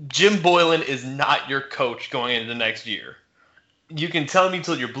 Jim Boylen is not your coach going into the next year. You can tell me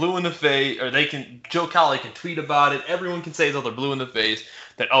till you're blue in the face, or Joe Cowley can tweet about it. Everyone can say until they're blue in the face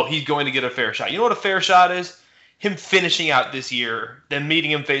that, he's going to get a fair shot. You know what a fair shot is? Him finishing out this year, then meeting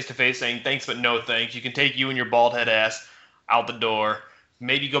him face to face saying thanks but no thanks. You can take you and your bald head ass out the door.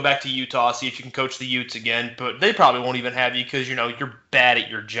 Maybe go back to Utah, see if you can coach the Utes again, but they probably won't even have you because you're bad at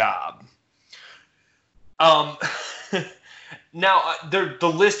your job. Now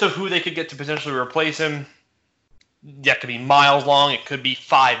the list of who they could get to potentially replace him, that could be miles long. It could be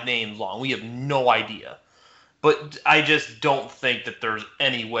 5 names long. We have no idea. But I just don't think that there's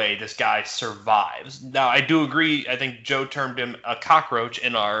any way this guy survives. Now, I do agree. I think Joe termed him a cockroach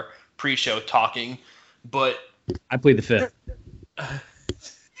in our pre-show talking, but I plead the fifth.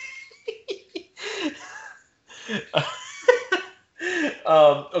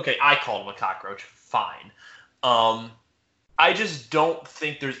 Okay, I called him a cockroach. Fine. I just don't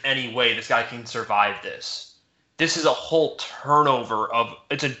think there's any way this guy can survive this. This is a whole turnover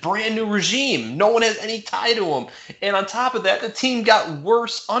it's a brand new regime. No one has any tie to him. And on top of that, the team got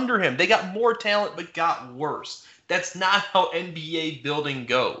worse under him. They got more talent, but got worse. That's not how NBA building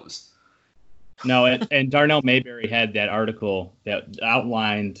goes. No, and Darnell Mayberry had that article that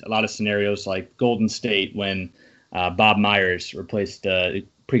outlined a lot of scenarios like Golden State when Bob Myers replaced the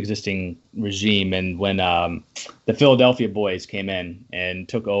pre-existing regime, and when the Philadelphia boys came in and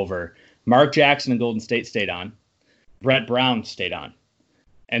took over. Mark Jackson and Golden State stayed on. Brett Brown stayed on.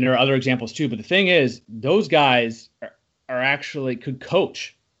 And there are other examples too. But the thing is, those guys are actually could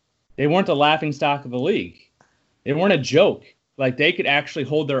coach. They weren't the laughingstock of the league. They weren't a joke. Like, they could actually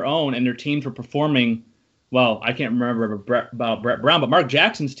hold their own, and their teams were performing. Well, I can't remember about Brett Brown, but Mark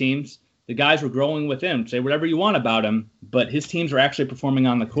Jackson's teams, the guys were growing with him. Say whatever you want about him, but his teams were actually performing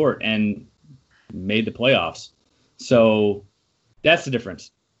on the court and made the playoffs. So that's the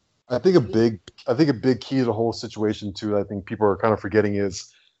difference. I think a big key to the whole situation too, I think people are kind of forgetting,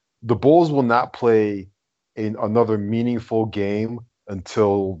 is the Bulls will not play another meaningful game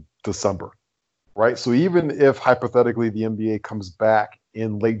until December, right? So even if hypothetically the NBA comes back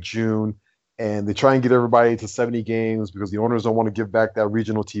in late June and they try and get everybody to 70 games because the owners don't want to give back that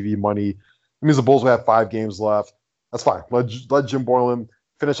regional TV money, it means the Bulls will have 5 games left. That's fine. Let Jim Boylen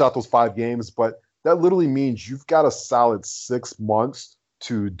finish out those 5 games, but that literally means you've got a solid 6 months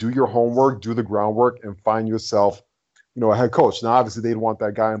to do your homework, do the groundwork, and find yourself, a head coach. Now, obviously, they'd want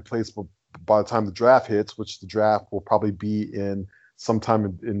that guy in place by the time the draft hits, which the draft will probably be in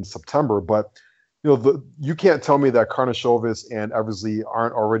sometime in September. But, you can't tell me that Karnisovas and Eversley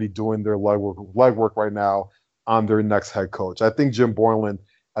aren't already doing their legwork right now on their next head coach. I think Jim Boylen,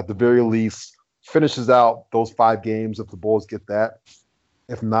 at the very least, finishes out those 5 games if the Bulls get that.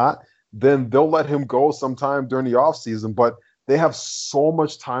 If not, then they'll let him go sometime during the offseason. But they have so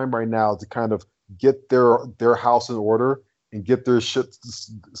much time right now to kind of get their house in order and get their shit,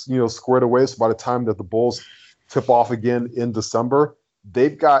 squared away. So by the time that the Bulls tip off again in December,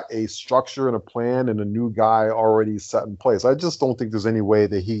 they've got a structure and a plan and a new guy already set in place. I just don't think there's any way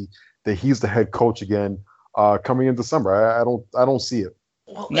that he's the head coach again coming in December. I don't see it.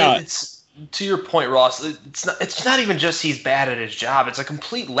 Well, no, it's to your point, Ross. It's not even just he's bad at his job. It's a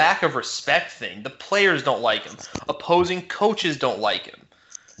complete lack of respect thing. The players don't like him. Opposing coaches don't like him.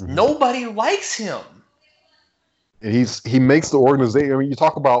 Mm-hmm. Nobody likes him. And he makes the organization. I mean, you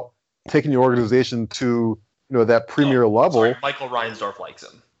talk about taking the organization to that premier level. Sorry, Michael Reinsdorf likes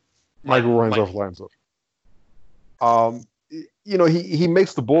him. Michael Reinsdorf likes him. He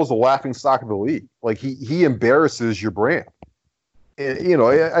makes the Bulls the laughing stock of the league. Like he embarrasses your brand. And,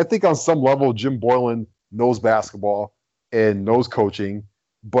 I think on some level, Jim Boylen knows basketball and knows coaching,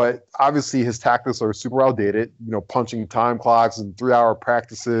 but obviously his tactics are super outdated. Punching time clocks and 3-hour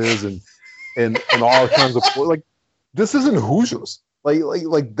practices and all kinds of like. This isn't Hoosiers. Like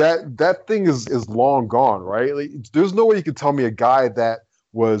that thing is long gone, right? Like, there's no way you can tell me a guy that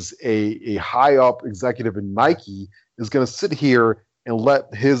was a high up executive in Nike is going to sit here and let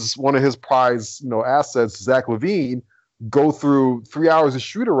one of his prize assets, Zach LaVine, go through 3 hours of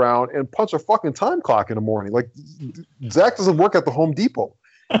shoot around and punch a fucking time clock in the morning. Like, Zach doesn't work at the Home Depot.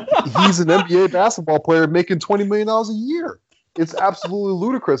 He's an NBA basketball player making $20 million a year. It's absolutely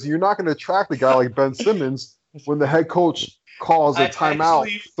ludicrous. And you're not going to attract a guy like Ben Simmons when the head coach calls a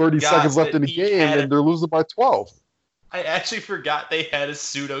timeout 30 seconds left in the game and they're losing by 12. I actually forgot they had a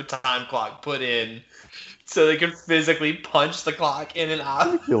pseudo time clock put in so they could physically punch the clock in and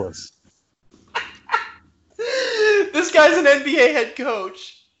out. Ridiculous. This guy's an NBA head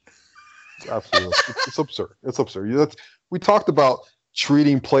coach. Absolutely. It's absurd. It's absurd. We talked about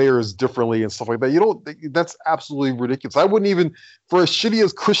treating players differently and stuff like that. That's absolutely ridiculous. I wouldn't even, for as shitty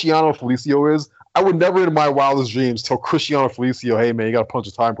as Cristiano Felicio is, I would never in my wildest dreams tell Cristiano Felicio, hey, man, you got to punch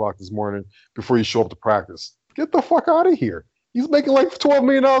a time clock this morning before you show up to practice. Get the fuck out of here. He's making like $12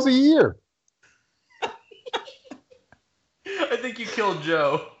 million a year. I think you killed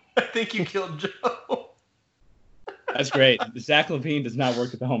Joe. That's great. Zach LaVine does not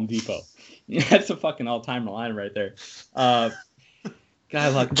work at the Home Depot. That's a fucking all-timer line right there.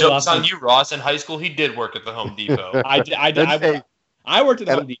 Joke's on you, Ross. In high school, he did work at the Home Depot. I worked at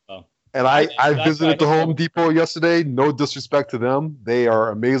the Home Depot. And I visited the Home Depot yesterday. No disrespect to them. They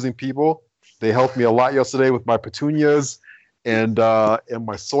are amazing people. They helped me a lot yesterday with my petunias and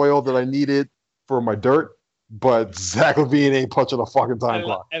my soil that I needed for my dirt. But Zach LaVine ain't punching a fucking time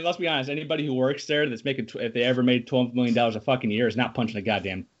clock. And let's be honest, anybody who works there that's making, if they ever made $12 million a fucking year, is not punching a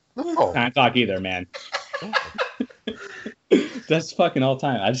goddamn time clock either, man. That's fucking all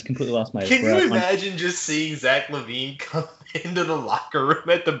time. I just completely lost my. Can you imagine just seeing Zach LaVine come into the locker room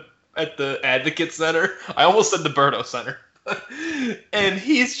at the Advocate Center? I almost said the Berto Center. And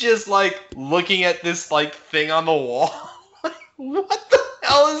he's just like looking at this like thing on the wall. Like, what the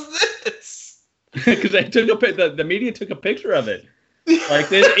hell is this? Because they took the media took a picture of it. Like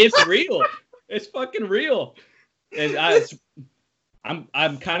this, it's real. It's fucking real. And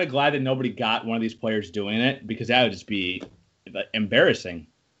I'm kind of glad that nobody got one of these players doing it, because that would just be embarrassing.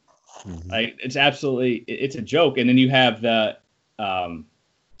 Mm-hmm. Like it's a joke. And then you have the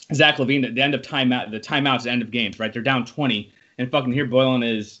Zach LaVine at the end of timeout. The timeouts, the end of games, right? They're down 20, and fucking here Boylen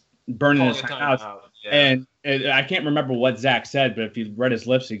is burning his timeouts. Yeah. And I can't remember what Zach said, but if you read his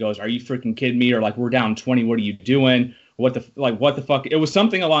lips, he goes, "Are you freaking kidding me?" Or like, "We're down 20. What are you doing? What the fuck?" It was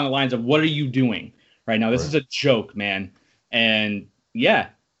something along the lines of, "What are you doing right now? This is a joke, man." And yeah,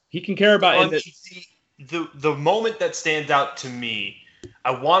 he can care about it. The moment that stands out to me,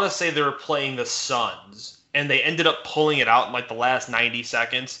 I want to say they were playing the Suns, and they ended up pulling it out in like the last 90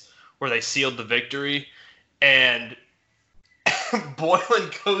 seconds where they sealed the victory, and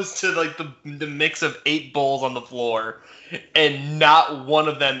Boylen goes to like the mix of 8 Bulls on the floor, and not one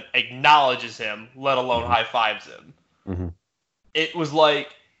of them acknowledges him, let alone high fives him. Mm-hmm. It was like,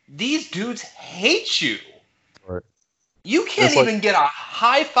 these dudes hate you. Right. You can't even get a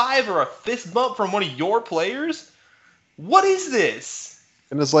high five or a fist bump from one of your players. What is this?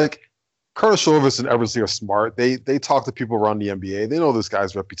 And it's like, Karnisovas and Eversley are smart. They talk to people around the NBA. They know this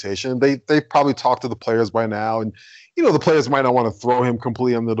guy's reputation. They probably talk to the players by now, and the players might not want to throw him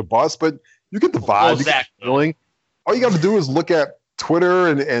completely under the bus, but you get the vibe, you get the feeling. All you got to do is look at Twitter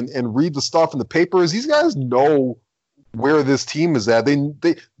and read the stuff in the papers. These guys know where this team is at.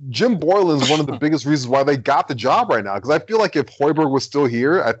 Jim Boylen is one of the biggest reasons why they got the job right now, because I feel like if Hoiberg was still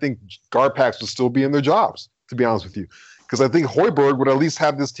here, I think Garpax would still be in their jobs, to be honest with you. Because I think Hoiberg would at least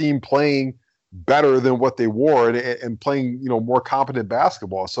have this team playing better than what they were and playing, more competent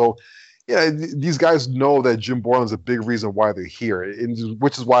basketball. So, yeah, these guys know that Jim Boylen is a big reason why they're here,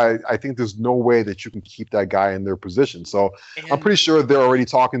 which is why I think there's no way that you can keep that guy in their position. So I'm pretty sure they're already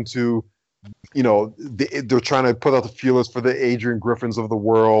talking to they're trying to put out the feelers for the Adrian Griffins of the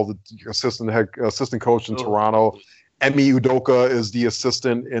world, assistant coach in Toronto. Emi Udoka is the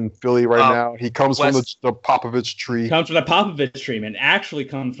assistant in Philly right now. He comes from the Popovich tree. Comes from the Popovich tree, man. Actually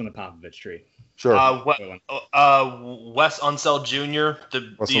comes from the Popovich tree. Sure. Wes Unseld Jr.,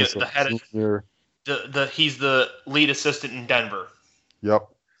 the head of he's the lead assistant in Denver. Yep.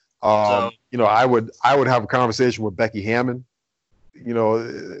 I would have a conversation with Becky Hammond,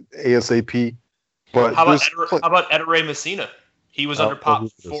 ASAP. But how about Edere Messina? He was under Pop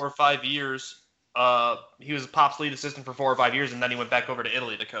for 4 or 5 years. He was Pop's lead assistant for 4 or 5 years, and then he went back over to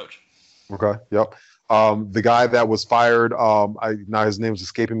Italy to coach. Okay. Yep. The guy that was fired, now his name's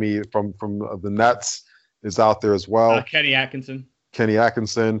escaping me from the Nets, is out there as well. Kenny Atkinson.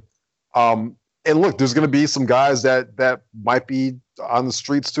 And look, there's going to be some guys that might be on the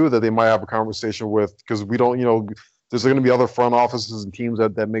streets too that they might have a conversation with, because we don't, there's going to be other front offices and teams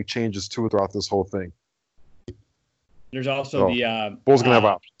that make changes too throughout this whole thing. There's also the Bulls going to have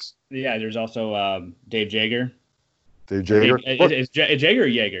options. Yeah, there's also Dave Jager. Dave Jager. Is Jager or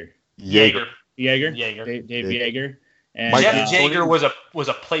Jaeger? Jager. Dave Jager. And Jeff Jager was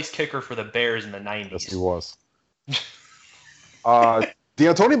a place kicker for the Bears in the 90s. Yes, he was.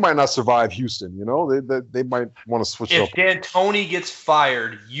 D'Antoni might not survive Houston. They might want to switch up. If D'Antoni gets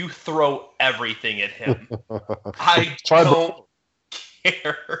fired, you throw everything at him. I don't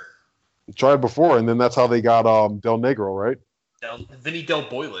care. Tried before, and then that's how they got Del Negro, right? Vinny Del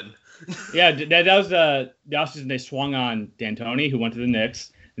Boylen. Yeah, that was the offseason they swung on D'Antoni, who went to the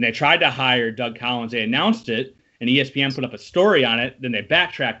Knicks, and they tried to hire Doug Collins. They announced it, and ESPN put up a story on it. Then they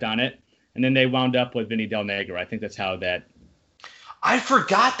backtracked on it, and then they wound up with Vinny Del Negro. I think that's how that. I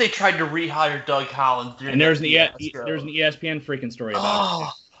forgot they tried to rehire Doug Collins. And there's an ESPN freaking story about it.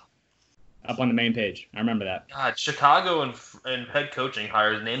 Up on the main page. I remember that. God, Chicago and head coaching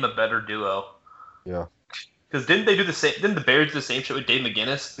hires, name a better duo. Yeah. Because didn't they do the same? Didn't the Bears do the same shit with Dave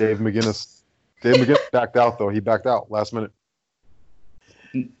McGinnis? Dave McGinnis backed out though. He backed out last minute.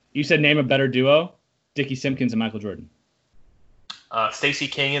 You said name a better duo? Dickie Simpkins and Michael Jordan. Stacey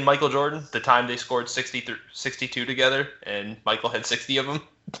King and Michael Jordan. The time they scored 62 together, and Michael had 60 of them.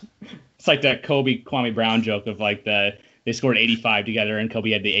 It's like that Kobe Kwame Brown joke of like they scored 85 together, and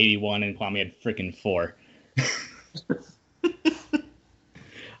Kobe had the 81, and Kwame had freaking 4.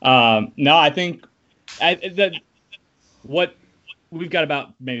 No, I think what we've got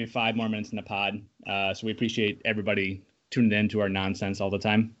about maybe 5 more minutes in the pod, so we appreciate everybody tuning in to our nonsense all the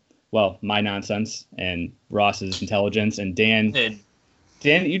time. Well, my nonsense and Ross's intelligence, and Dan,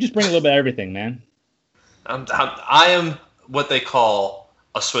 you just bring a little bit of everything, man. I am what they call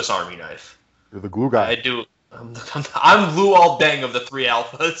a Swiss Army knife. You're the glue guy. I do. I'm Luol Deng of the 3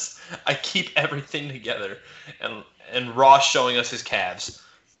 alphas. I keep everything together, and Ross showing us his calves.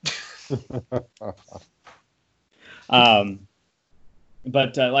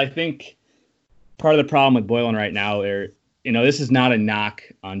 But I think part of the problem with Boylen right now, this is not a knock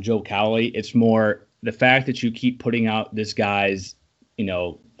on Joe Cowley. It's more the fact that you keep putting out this guy's,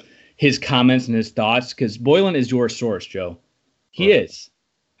 his comments and his thoughts, because Boylen is your source, Joe. He is.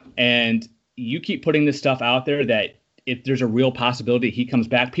 And you keep putting this stuff out there that if there's a real possibility he comes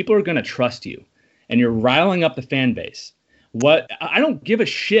back, people are going to trust you. And you're riling up the fan base. I don't give a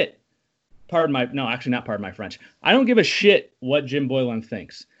shit. Not pardon my French. I don't give a shit what Jim Boylen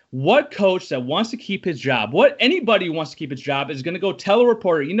thinks. What coach that wants to keep his job, anybody who wants to keep his job is going to go tell a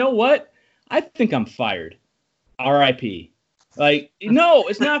reporter, you know what? I think I'm fired. R.I.P. Like, no,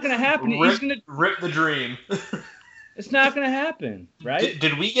 it's not going to happen. He's going to rip the dream. It's not going to happen, right?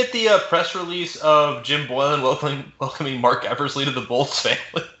 Did we get the press release of Jim Boylen welcoming Mark Eversley to the Bulls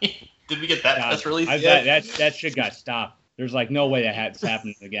family? Did we get that press release? That shit got stopped. There's like no way that's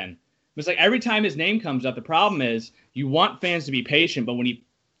happening again. It's like every time his name comes up, the problem is you want fans to be patient, but when you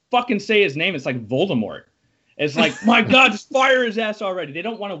fucking say his name, it's like Voldemort. It's like, my God, just fire his ass already. They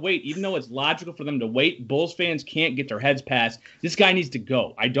don't want to wait, even though it's logical for them to wait. Bulls fans can't get their heads past, this guy needs to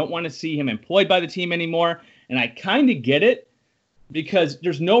go. I don't want to see him employed by the team anymore. And I kind of get it, because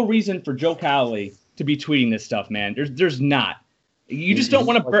there's no reason for Joe Cowley to be tweeting this stuff, man. There's not. You just don't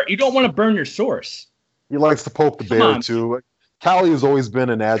want to. You don't want to burn your source. He likes to poke the bear too. Cowley has always been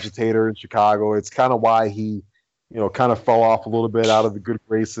an agitator in Chicago. It's kind of why he, kind of fell off a little bit out of the good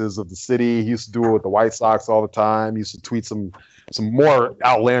graces of the city. He used to do it with the White Sox all the time. He used to tweet some more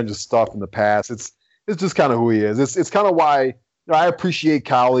outlandish stuff in the past. It's just kind of who he is. It's kind of why I appreciate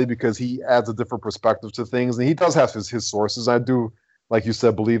Cowley, because he adds a different perspective to things, and he does have his sources. I do, like you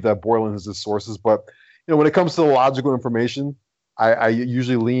said, believe that Boylen has his sources, but when it comes to the logical information, I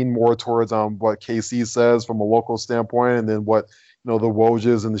usually lean more towards what KC says from a local standpoint, and then what the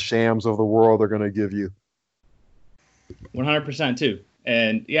Wojs and the Shams of the world are going to give you. 100% too.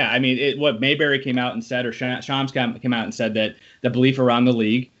 And yeah, I mean, what Mayberry came out and said, or Shams came out and said that the belief around the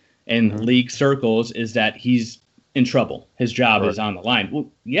league and league circles is that he's in trouble. His job is on the line. Well,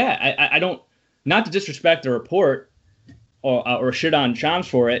 yeah, I don't, not to disrespect the report or shit on Shams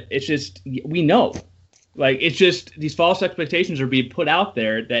for it. It's just, we know. Like, it's just these false expectations are being put out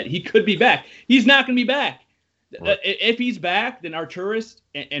there that he could be back. He's not going to be back. Right. If he's back, then Arturis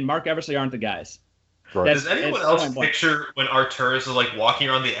and Mark Eversley aren't the guys. Right. Does anyone else picture when Arturis is like walking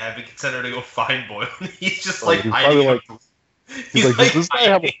around the Advocate Center to go find Boylen? He's just like hiding. He's like, does this guy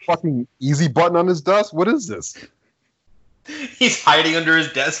have a fucking easy button on his desk? What is this? He's hiding under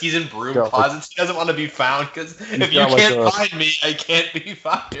his desk. He's in broom closets. He doesn't want to be found because if you can't find me, I can't be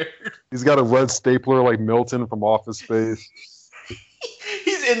fired. He's got a red stapler like Milton from Office Space.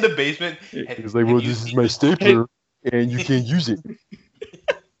 He's in the basement. He's like, well, this is my stapler, and you can't use it.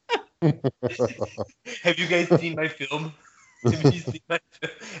 Have you guys seen my film? Have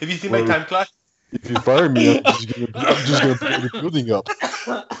you seen my time clock? If you fire me, I'm just gonna blow the building up.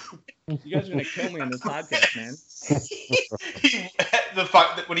 You guys are gonna kill me on this podcast, man. The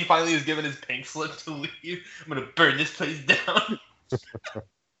fact that when he finally is given his pink slip to leave, I'm gonna burn this place down.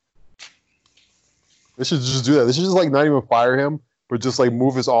 They should just do that. They should just like not even fire him, but just like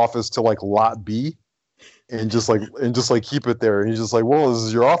move his office to like Lot B, and just like keep it there. And he's just like, well, this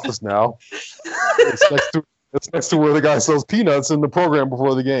is your office now. It's next to where the guy sells peanuts in the program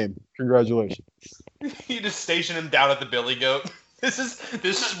before the game. Congratulations. You just station him down at the Billy Goat. This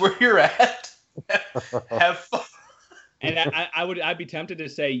is where you're at. Have fun. And I'd be tempted to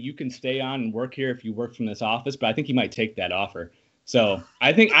say you can stay on and work here if you work from this office, but I think he might take that offer. So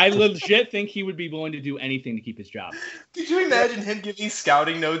I legit think he would be willing to do anything to keep his job. Could you imagine him giving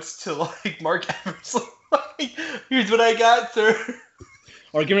scouting notes to like Mark Eversley? Like, here's what I got, sir.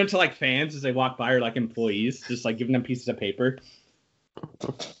 Or giving it to like fans as they walk by, or like employees, just like giving them pieces of paper.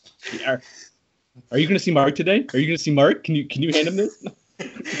 Are you going to see Mark today? Are you going to see Mark? Can you hand him this?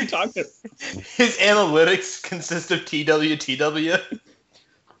 Talk to his analytics consist of TWTW.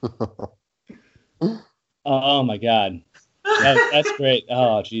 Oh my God, that's great.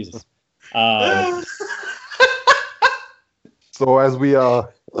 Oh Jesus. So as we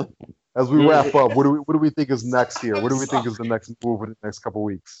wrap up, what do we think is next here? What do we think is the next move in the next couple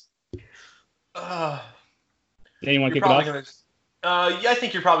weeks? Yeah, you want to kick it off? Yeah, I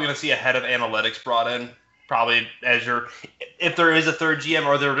think you're probably going to see a head of analytics brought in. Probably if there is a third GM,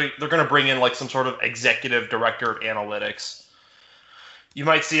 or they're going to bring in like some sort of executive director of analytics. You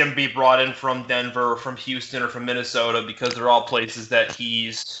might see him be brought in from Denver, or from Houston, or from Minnesota, because they're all places that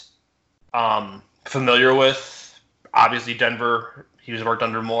he's familiar with. Obviously, Denver, he worked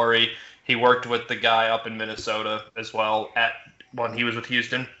under Morey. He worked with the guy up in Minnesota as well when he was with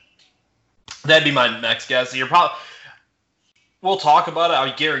Houston. That'd be my next guess. We'll talk about it.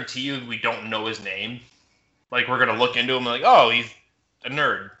 I guarantee you we don't know his name. Like, we're going to look into him and like, oh, he's a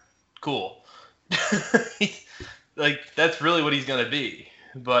nerd. Cool. Like, that's really what he's going to be.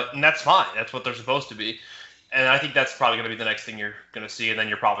 And that's fine. That's what they're supposed to be. And I think that's probably going to be the next thing you're going to see. And then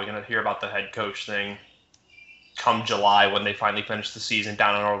you're probably going to hear about the head coach thing come July when they finally finish the season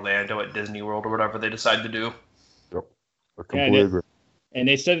down in Orlando at Disney World or whatever they decide to do. Yep. I completely agree. And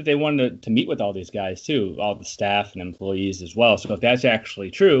they said that they wanted to meet with all these guys too, all the staff and employees as well. So if that's actually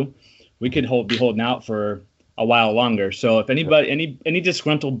true, we could be holding out for a while longer. So if anybody, any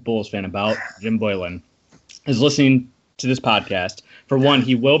disgruntled Bulls fan about Jim Boylen is listening to this podcast, for one,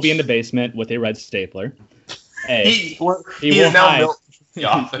 he will be in the basement with a red stapler. He will hide.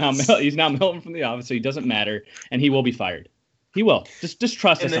 He's now Milton from the office, so he doesn't matter, and he will be fired. He will. Just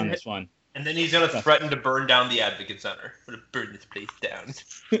trust us on this one. And then he's going to threaten to burn down the Advocate Center. I'm going to burn this place down.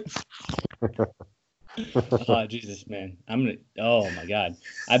 Oh, Jesus, man. Oh, my God.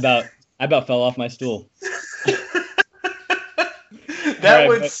 I about fell off my stool. That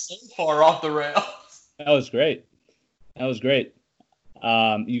went so far off the rails. That was great.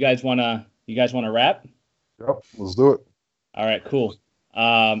 You guys wanna wrap? Yep, let's do it. All right, cool.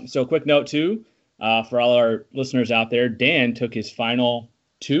 So quick note too, for all our listeners out there, Dan took his final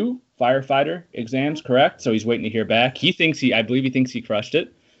 2 firefighter exams, correct? So he's waiting to hear back. I believe he thinks he crushed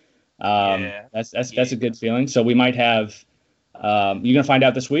it. That's a good feeling. So we might have. You gonna find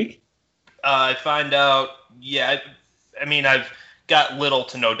out this week? I find out. Yeah, I mean I've got little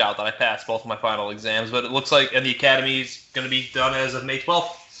to no doubt that I passed both of my final exams, but it looks like the academy's going to be done as of May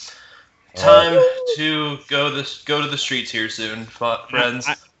 12th. Time to go to the streets here soon, friends.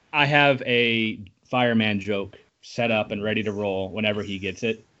 I have a fireman joke set up and ready to roll whenever he gets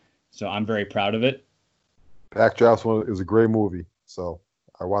it. So I'm very proud of it. Backdraft is a great movie. So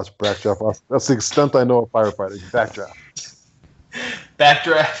I watched Backdraft. That's the extent I know of firefighting. Backdraft.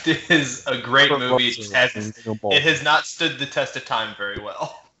 Backdraft is a great movie. It has not stood the test of time very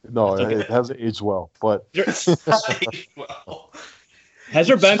well. No, it hasn't aged well. But well. Has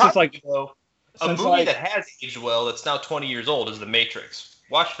there been since like a movie that has aged well that's now 20 years old is The Matrix.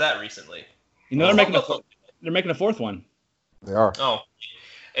 Watched that recently. You know they're making a fourth one. They are. Oh,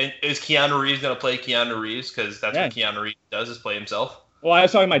 and is Keanu Reeves going to play Keanu Reeves? Because that's what Keanu Reeves does, is play himself. Well, I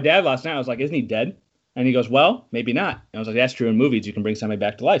was talking to my dad last night. I was like, "Isn't he dead?" And he goes, "Well, maybe not." And I was like, "That's true in movies. You can bring somebody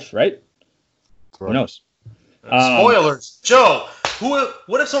back to life, right?" Who knows? Spoilers, Joe.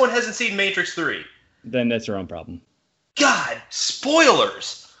 What if someone hasn't seen Matrix 3? Then that's their own problem. God,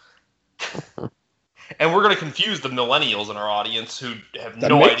 spoilers. And we're going to confuse the millennials in our audience who have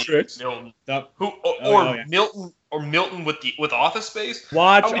no idea Milton with Office Space.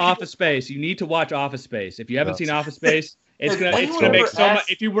 Watch Office Space. You need to watch Office Space. If you haven't seen Office Space, it's gonna make so much.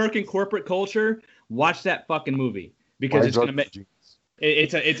 If you work in corporate culture, watch that fucking movie because it's gonna make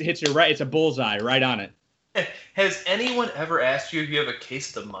it hits you right. It's a bullseye right on it. Has anyone ever asked you if you have a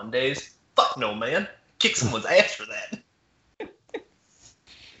case of the Mondays? Fuck no, man. Kick someone's ass for that.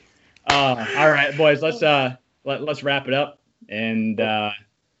 All right, boys. Let's wrap it up, and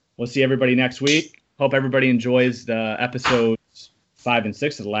we'll see everybody next week. Hope everybody enjoys the episodes 5 and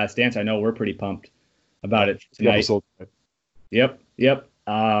 6 of The Last Dance. I know we're pretty pumped about it tonight. Yep.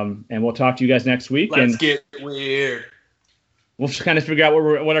 And we'll talk to you guys next week. Let's get weird. We'll kind of figure out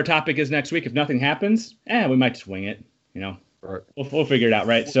what our topic is next week. If nothing happens, we might just wing it. Right. We'll figure it out,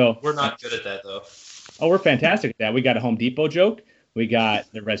 right? So we're not good at that, though. Oh, we're fantastic at that. We got a Home Depot joke. We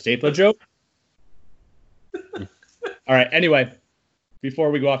got the Red Stapler joke. All right. Anyway,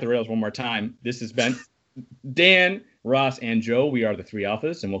 before we go off the rails one more time, this has been Dan, Ross, and Joe. We are the Three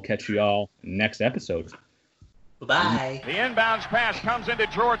Alphas, and we'll catch you all next episode. Bye. The inbounds pass comes into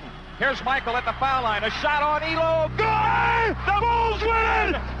Jordan. Here's Michael at the foul line. A shot on Elo. Good! The Bulls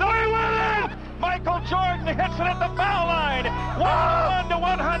win it! They win it! Michael Jordan hits it at the foul line. 1-1 to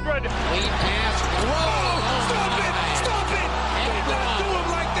 100. Lead pass. Whoa! Stop it! Stop it! Do not do him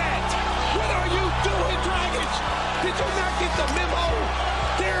like that! What are you doing, Dragic? Did you not get the memo?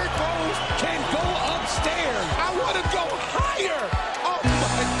 Derrick Rose can go upstairs. I want to go higher. Oh,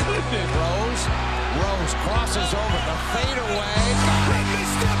 my goodness. Rose crosses over the fadeaway. Let me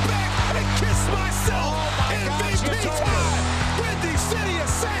step back and kiss myself. MVP time. When the city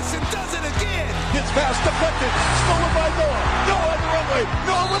assassin does it again. Gets past deflected. Stolen by Noah. Noah on the runway.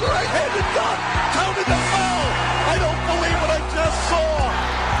 Noah with the right-handed dunk. Counted the foul. I don't believe what I just saw.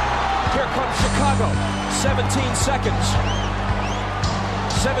 Here comes Chicago. 17 seconds.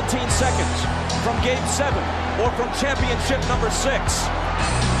 17 seconds from Game 7 or from championship number 6.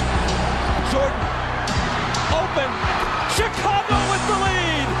 Jordan open. Chicago with the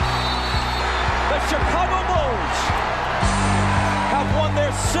lead. The Chicago Bulls have won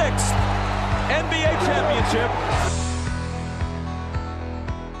their 6th NBA championship.